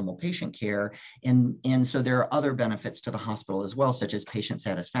offer optimal patient care. And so there are other benefits to the hospital as well, such as patient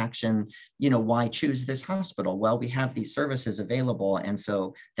satisfaction. You know, why choose this hospital? Well, we have these services available, and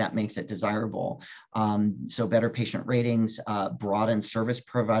so that makes it desirable. So better patient ratings, broadened service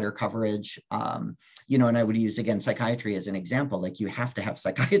provider coverage, you know, and I would use, again, psychiatry as an example. Like, you have to have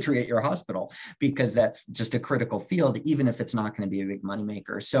psychiatry at your hospital because that's just a critical field, even if it's not going to be a big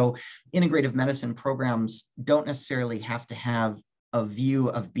moneymaker. So integrative medicine programs don't necessarily have to have a view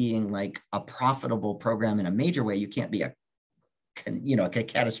of being like a profitable program in a major way. You can't be a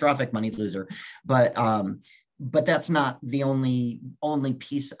catastrophic money loser, but that's not the only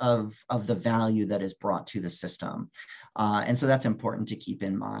piece of the value that is brought to the system. And so that's important to keep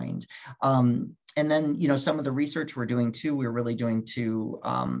in mind. And then, you know, some of the research we're doing too, we're really doing to,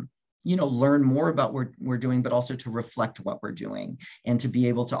 you know, learn more about what we're doing, but also to reflect what we're doing and to be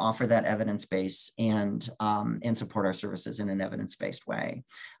able to offer that evidence base and support our services in an evidence-based way.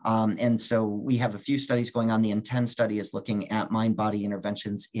 And so we have a few studies going on. The INTEND study is looking at mind-body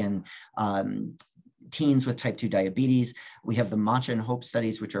interventions in teens with type 2 diabetes. We have the Matcha and Hope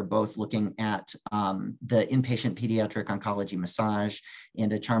studies, which are both looking at the inpatient pediatric oncology massage,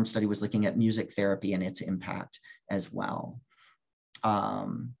 and a CHARM study was looking at music therapy and its impact as well.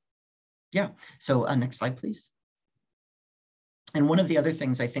 Yeah, so next slide, please. And one of the other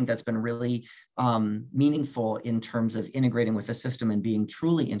things I think that's been really meaningful in terms of integrating with the system and being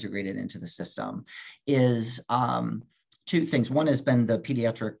truly integrated into the system is two things. One has been the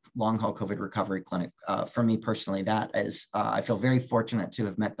pediatric long-haul COVID recovery clinic. For me personally, that is, I feel very fortunate to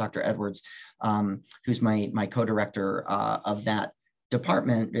have met Dr. Edwards, who's my co-director of that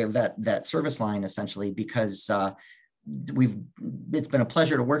department, that service line, essentially, because it's been a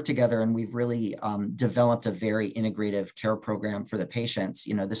pleasure to work together, and we've really developed a very integrative care program for the patients.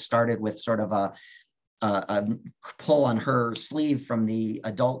 You know, this started with sort of a pull on her sleeve from the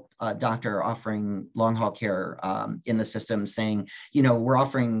adult doctor offering long-haul care in the system, saying, you know, we're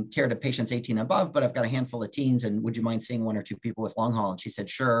offering care to patients 18 and above, but I've got a handful of teens, and would you mind seeing one or two people with long-haul? And she said,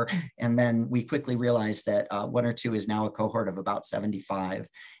 sure. And then we quickly realized that one or two is now a cohort of about 75.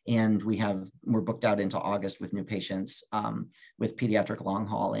 And we're booked out into August with new patients with pediatric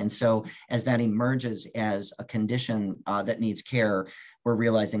long-haul. And so as that emerges as a condition that needs care, we're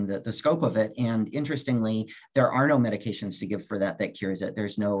realizing that the scope of it. And interesting, interestingly, there are no medications to give for that cures it.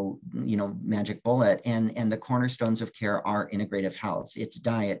 There's no, magic bullet. And the cornerstones of care are integrative health. It's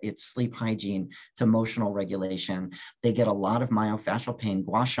diet, it's sleep hygiene, it's emotional regulation. They get a lot of myofascial pain.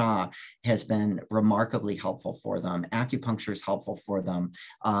 Gua sha has been remarkably helpful for them. Acupuncture is helpful for them.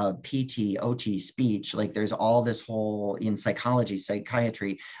 PT, OT, speech, like there's all this whole, in psychology,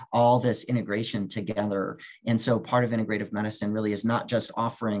 psychiatry, all this integration together. And so part of integrative medicine really is not just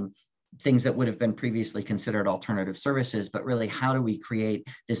offering things that would have been previously considered alternative services, but really how do we create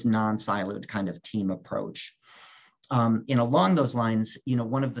this non-siloed kind of team approach? And along those lines,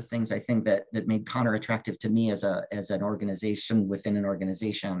 one of the things I think that made Connor attractive to me as an organization within an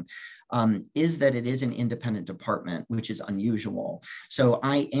organization is that it is an independent department, which is unusual. So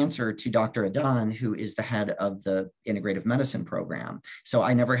I answer to Dr. Adan, who is the head of the integrative medicine program. So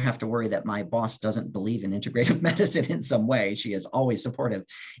I never have to worry that my boss doesn't believe in integrative medicine in some way. She is always supportive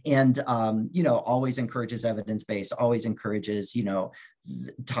and, always encourages evidence-based, always encourages,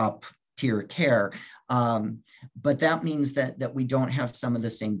 top tier care. But that means that we don't have some of the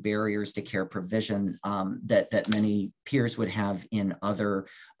same barriers to care provision that many peers would have in other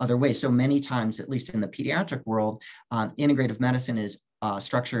ways. So many times, at least in the pediatric world, integrative medicine is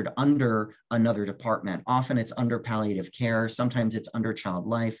structured under another department. Often it's under palliative care. Sometimes it's under child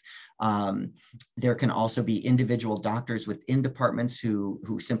life. There can also be individual doctors within departments who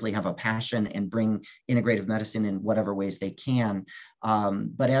simply have a passion and bring integrative medicine in whatever ways they can.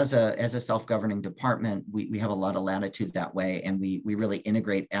 But as a self-governing department, we have a lot of latitude that way, and we really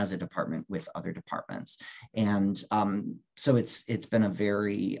integrate as a department with other departments. And so it's been a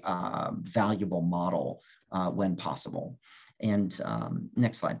very valuable model when possible. And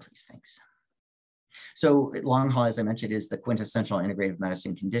next slide, please. Thanks. So long haul, as I mentioned, is the quintessential integrative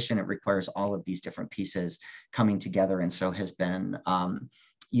medicine condition. It requires all of these different pieces coming together, and so has been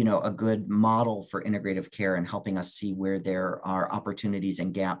a good model for integrative care and helping us see where there are opportunities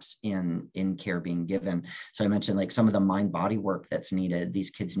and gaps in care being given. So I mentioned like some of the mind-body work that's needed.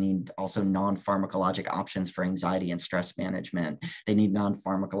 These kids need also non-pharmacologic options for anxiety and stress management. They need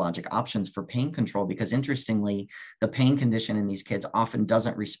non-pharmacologic options for pain control, because interestingly, the pain condition in these kids often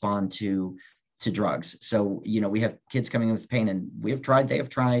doesn't respond to drugs. So, we have kids coming in with pain, and they have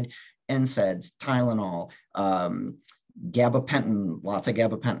tried NSAIDs, Tylenol, gabapentin, lots of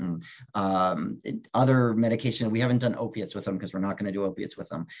gabapentin, other medication. We haven't done opiates with them because we're not going to do opiates with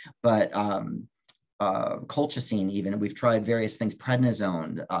them, but colchicine even. We've tried various things,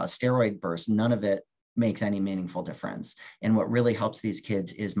 prednisone, steroid bursts. None of it makes any meaningful difference. And what really helps these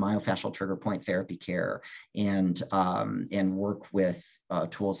kids is myofascial trigger point therapy care and work with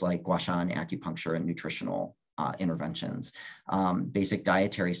tools like gua sha and acupuncture and nutritional interventions, basic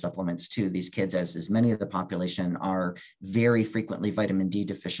dietary supplements too. These kids, as many of the population, are very frequently vitamin D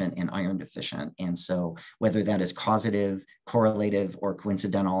deficient and iron deficient. And so whether that is causative, correlative, or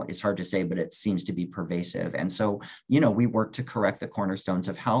coincidental is hard to say, but it seems to be pervasive. And so, we work to correct the cornerstones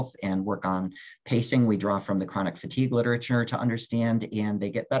of health and work on pacing. We draw from the chronic fatigue literature to understand, and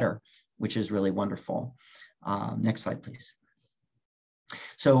they get better, which is really wonderful. Next slide, please.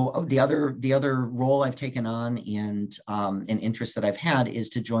 So the other role I've taken on and an interest that I've had is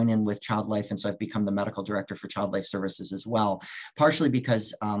to join in with Child Life. And so I've become the medical director for Child Life Services as well, partially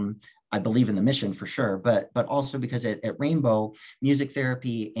because I believe in the mission for sure, but also because at Rainbow, music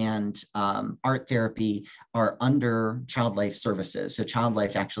therapy and art therapy are under Child Life Services. So Child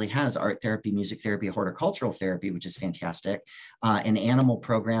Life actually has art therapy, music therapy, horticultural therapy, which is fantastic, an animal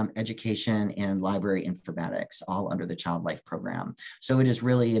program, education, and library informatics, all under the Child Life program. So it is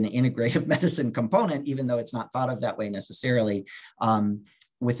really an integrative medicine component, even though it's not thought of that way necessarily,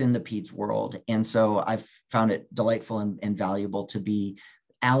 within the peds world. And so I've found it delightful and valuable to be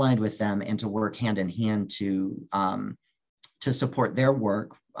allied with them and to work hand in hand to support their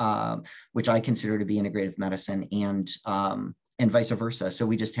work, which I consider to be integrative medicine, and vice versa. So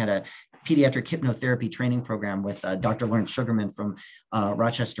we just had a pediatric hypnotherapy training program with Dr. Lawrence Sugarman from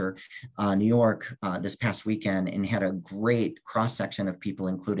Rochester, New York, this past weekend, and had a great cross-section of people,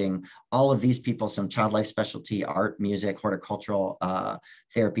 including all of these people, some child life specialty, art, music, horticultural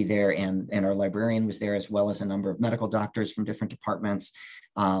therapy there, and our librarian was there, as well as a number of medical doctors from different departments,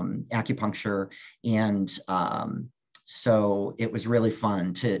 acupuncture, and so it was really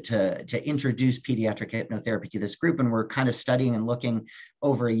fun to introduce pediatric hypnotherapy to this group. And we're kind of studying and looking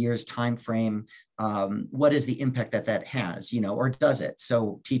over a year's time frame, what is the impact that has, or does it?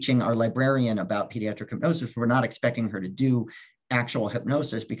 So teaching our librarian about pediatric hypnosis, we're not expecting her to do actual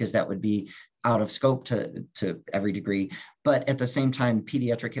hypnosis, because that would be out of scope to every degree. But at the same time,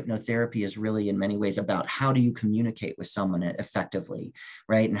 pediatric hypnotherapy is really in many ways about how do you communicate with someone effectively,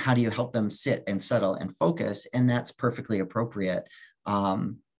 right? And how do you help them sit and settle and focus? And that's perfectly appropriate,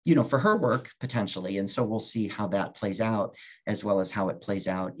 for her work potentially. And so we'll see how that plays out, as well as how it plays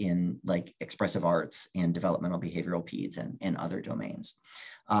out in like expressive arts and developmental behavioral peds and other domains.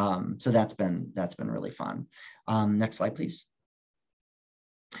 So that's been really fun. Next slide, please.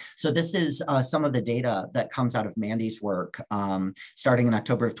 So this is some of the data that comes out of Mandy's work. Starting in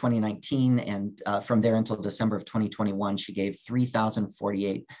October of 2019, and from there until December of 2021, she gave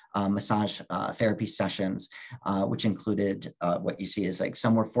 3,048 massage therapy sessions, which included what you see is like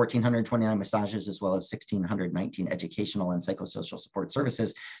some were 1,429 massages, as well as 1,619 educational and psychosocial support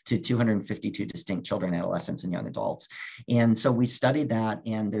services to 252 distinct children, adolescents, and young adults. And so we studied that,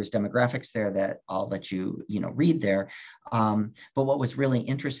 and there's demographics there that I'll let you, read there. But what was really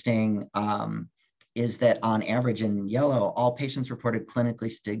interesting is that on average in yellow, all patients reported clinically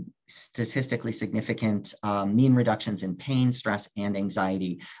statistically significant mean reductions in pain, stress, and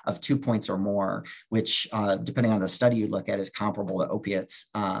anxiety of 2 points or more, which depending on the study you look at is comparable to opiates,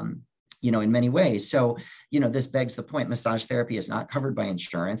 in many ways. So, this begs the point, massage therapy is not covered by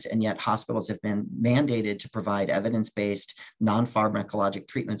insurance, and yet hospitals have been mandated to provide evidence-based, non-pharmacologic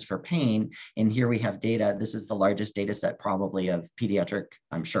treatments for pain. And here we have data. This is the largest data set probably of pediatric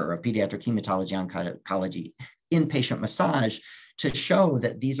hematology oncology inpatient massage, to show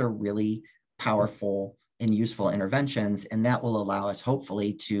that these are really powerful and useful interventions, and that will allow us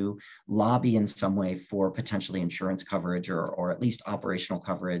hopefully to lobby in some way for potentially insurance coverage or at least operational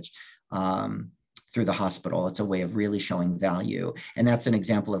coverage through the hospital. It's a way of really showing value. And that's an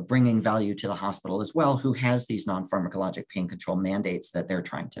example of bringing value to the hospital as well, who has these non-pharmacologic pain control mandates that they're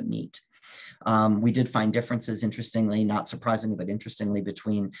trying to meet. We did find differences, interestingly, not surprisingly, but interestingly,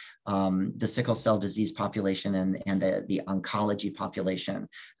 between the sickle cell disease population and the oncology population.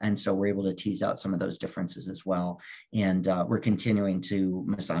 And so we're able to tease out some of those differences as well. And we're continuing to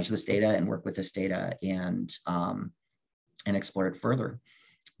massage this data and work with this data and explore it further.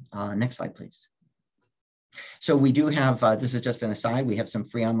 Next slide, please. So we do have, this is just an aside, we have some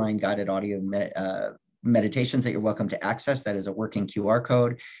free online guided audio meditations that you're welcome to access. That is a working QR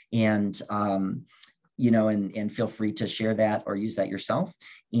code, and and feel free to share that or use that yourself.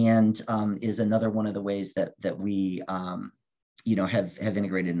 And is another one of the ways that we have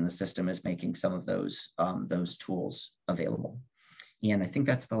integrated in the system, is making some of those tools available. And I think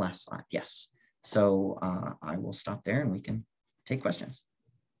that's the last slide. Yes. So I will stop there and we can take questions.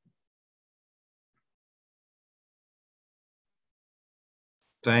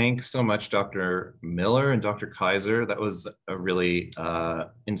 Thanks so much, Dr. Miller and Dr. Kaiser. That was a really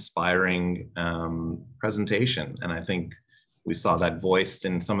inspiring presentation. And I think we saw that voiced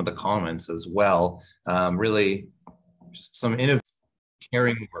in some of the comments as well. Really just some innovative,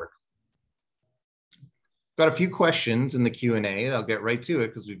 caring work. Got a few questions in the Q&A. I'll get right to it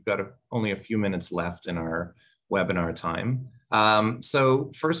because we've got only a few minutes left in our webinar time. So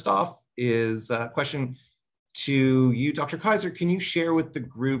first off is a question to you, Dr. Kaiser. Can you share with the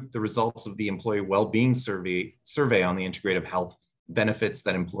group the results of the employee well-being survey on the integrative health benefits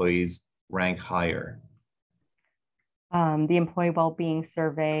that employees rank higher? The employee well-being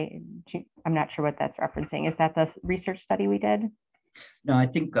survey, I'm not sure what that's referencing. Is that the research study we did? No, I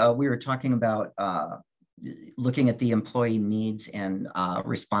think we were talking about looking at the employee needs and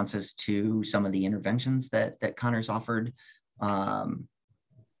responses to some of the interventions that Connor's offered.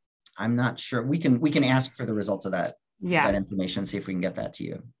 I'm not sure. We can ask for the results of that information, see if we can get that to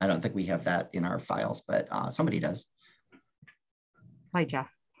you. I don't think we have that in our files, but somebody does. Hi, Jeff.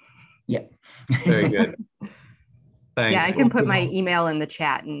 Yeah. Very good. Thanks. Yeah, I can put my email in the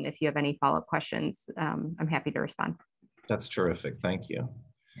chat, and if you have any follow-up questions, I'm happy to respond. That's terrific. Thank you.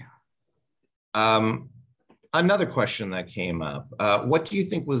 Yeah. Another question that came up, what do you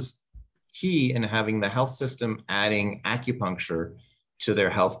think was key in having the health system adding acupuncture to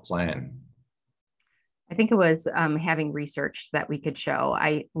their health plan? I think it was having research that we could show.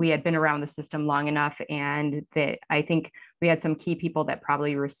 We had been around the system long enough, and that I think we had some key people that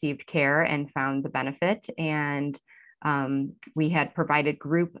probably received care and found the benefit. And we had provided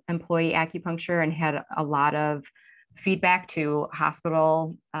group employee acupuncture and had a lot of feedback to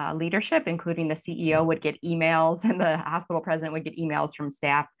hospital leadership, including the CEO would get emails, and the hospital president would get emails from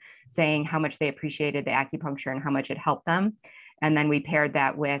staff saying how much they appreciated the acupuncture and how much it helped them. And then we paired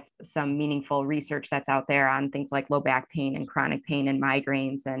that with some meaningful research that's out there on things like low back pain and chronic pain and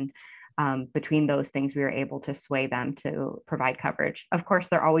migraines. And between those things, we were able to sway them to provide coverage. Of course,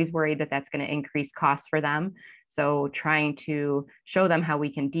 they're always worried that that's going to increase costs for them. So trying to show them how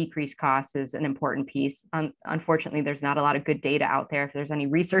we can decrease costs is an important piece. Unfortunately, there's not a lot of good data out there. If there's any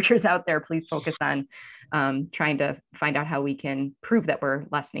researchers out there, please focus on trying to find out how we can prove that we're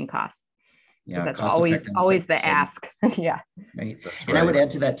lessening costs. Yeah, that's always the ask. Yeah. Right. And I would add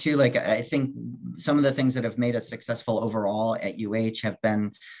to that too, like, I think some of the things that have made us successful overall at UH have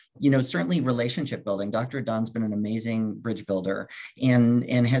been, certainly relationship building. Dr. Don's been an amazing bridge builder and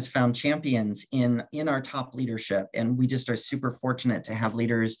has found champions in our top leadership. And we just are super fortunate to have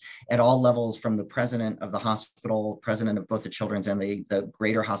leaders at all levels, from the president of the hospital, president of both the children's and the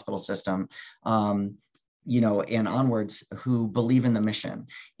greater hospital system, and onwards, who believe in the mission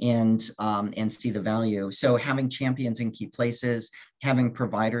and see the value. So having champions in key places, having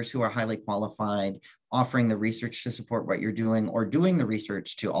providers who are highly qualified, offering the research to support what you're doing, or doing the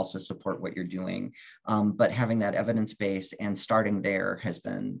research to also support what you're doing, but having that evidence base and starting there has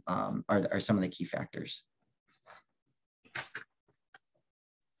been are some of the key factors.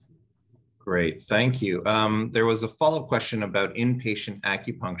 Great, thank you. There was a follow-up question about inpatient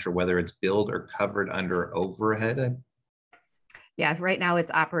acupuncture, whether it's billed or covered under overhead. Yeah, right now it's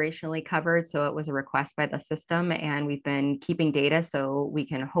operationally covered. So it was a request by the system, and we've been keeping data so we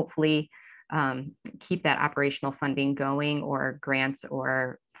can hopefully keep that operational funding going, or grants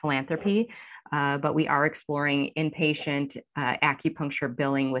or philanthropy. But we are exploring inpatient acupuncture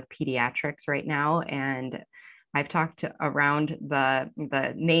billing with pediatrics right now. And I've talked around the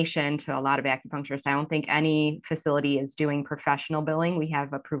nation to a lot of acupuncturists. I don't think any facility is doing professional billing. We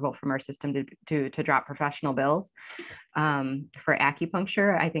have approval from our system to drop professional bills for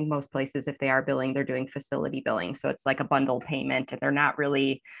acupuncture. I think most places, if they are billing, they're doing facility billing. So it's like a bundled payment, and they're not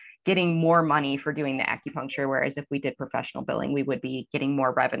really getting more money for doing the acupuncture. Whereas if we did professional billing, we would be getting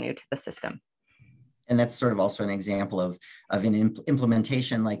more revenue to the system. And that's sort of also an example of an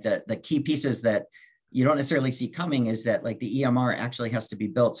implementation, like the key pieces that you don't necessarily see coming is that, like, the EMR actually has to be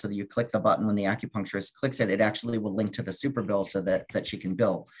built so that you click the button when the acupuncturist clicks it, it actually will link to the super bill so that she can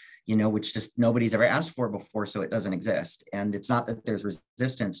bill, which just nobody's ever asked for before, so it doesn't exist. And it's not that there's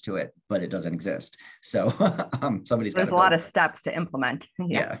resistance to it, but it doesn't exist. So there's a lot of steps to implement.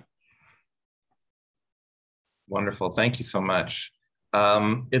 Yeah. Wonderful, thank you so much.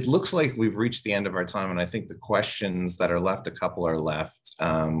 It looks like we've reached the end of our time, and I think the questions that are left, a couple are left,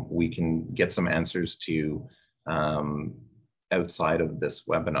 we can get some answers to outside of this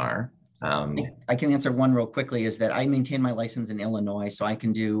webinar. I can answer one real quickly, is that I maintain my license in Illinois, so I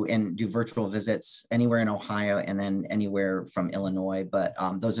can do virtual visits anywhere in Ohio and then anywhere from Illinois, but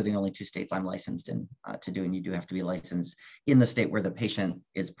those are the only two states I'm licensed in to do, and you do have to be licensed in the state where the patient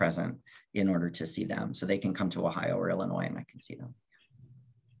is present in order to see them. So they can come to Ohio or Illinois and I can see them.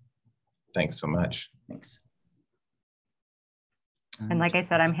 Thanks so much. Thanks. And like I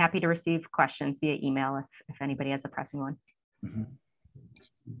said, I'm happy to receive questions via email if anybody has a pressing one. Mm-hmm.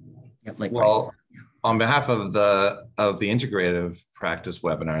 Yep, likewise. Well, on behalf of the Integrative Practice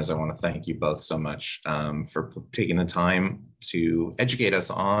webinars, I want to thank you both so much for taking the time to educate us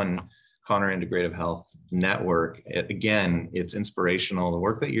on Connor Integrative Health Network. Again, it's inspirational, the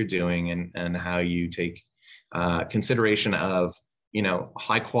work that you're doing and how you take consideration of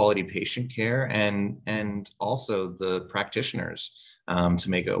high quality patient care and also the practitioners to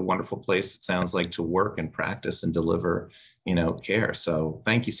make a wonderful place, it sounds like, to work and practice and deliver, care. So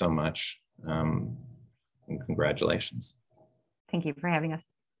thank you so much and congratulations. Thank you for having us.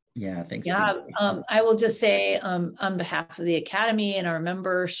 Yeah, thanks. Yeah, I will just say on behalf of the Academy and our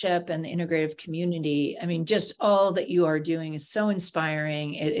membership and the integrative community, I mean, just all that you are doing is so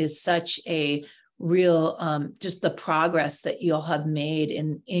inspiring. It is such a real, just the progress that you'll have made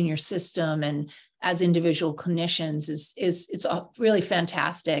in your system and as individual clinicians it's really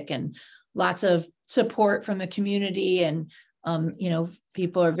fantastic, and lots of support from the community. And,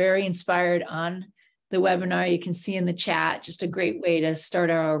 people are very inspired on the webinar. You can see in the chat, just a great way to start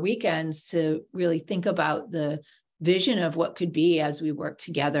our weekends to really think about the vision of what could be as we work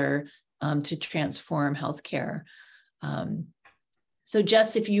together to transform healthcare. So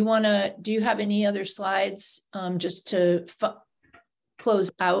Jess, if you want to, do you have any other slides just to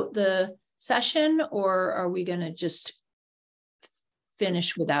close out the session, or are we going to just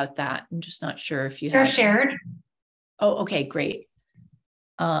finish without that? I'm just not sure if you have. They're shared. Oh, okay, great.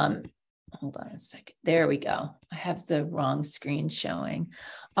 Hold on a second. There we go. I have the wrong screen showing.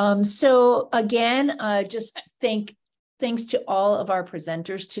 So again, just thanks to all of our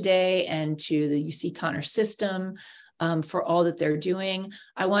presenters today and to the UC Connor system. for all that they're doing.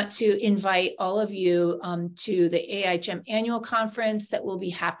 I want to invite all of you to the AIHM annual conference that will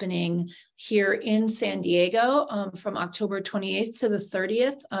be happening here in San Diego from October 28th to the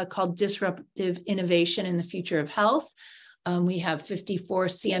 30th, called Disruptive Innovation in the Future of Health. We have 54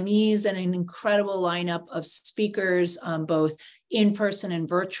 CMEs and an incredible lineup of speakers, both in person and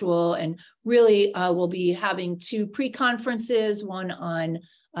virtual. And really, we'll be having 2 pre-conferences, one on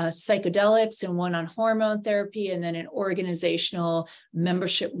psychedelics and one on hormone therapy, and then an organizational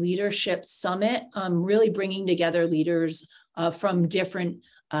membership leadership summit, really bringing together leaders from different,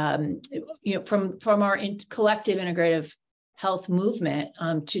 from our collective integrative health movement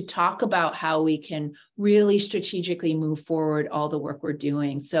to talk about how we can really strategically move forward all the work we're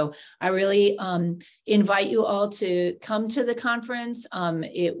doing. So I really invite you all to come to the conference.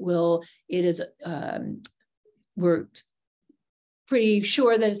 We're pretty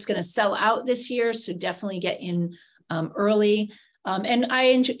sure that it's going to sell out this year, so definitely get in early. And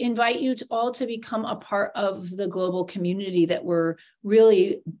I invite you all to become a part of the global community that we're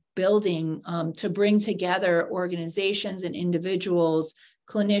really building to bring together organizations and individuals,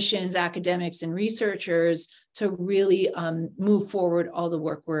 clinicians, academics, and researchers to really move forward all the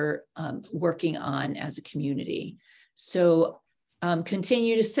work we're working on as a community. So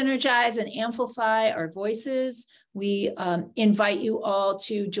continue to synergize and amplify our voices. We invite you all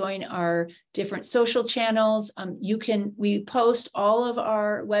to join our different social channels. We post all of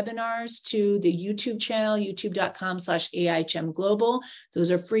our webinars to the YouTube channel, youtube.com/AIHM Global.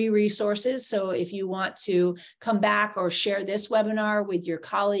 Those are free resources. So if you want to come back or share this webinar with your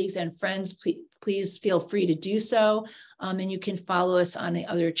colleagues and friends, please feel free to do so. And you can follow us on the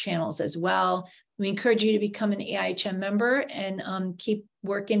other channels as well. We encourage you to become an AIHM member and keep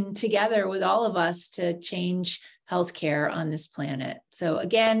working together with all of us to change healthcare on this planet. So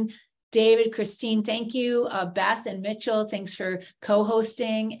again, David, Christine, thank you. Beth and Mitchell, thanks for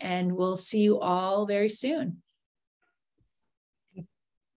co-hosting, and we'll see you all very soon.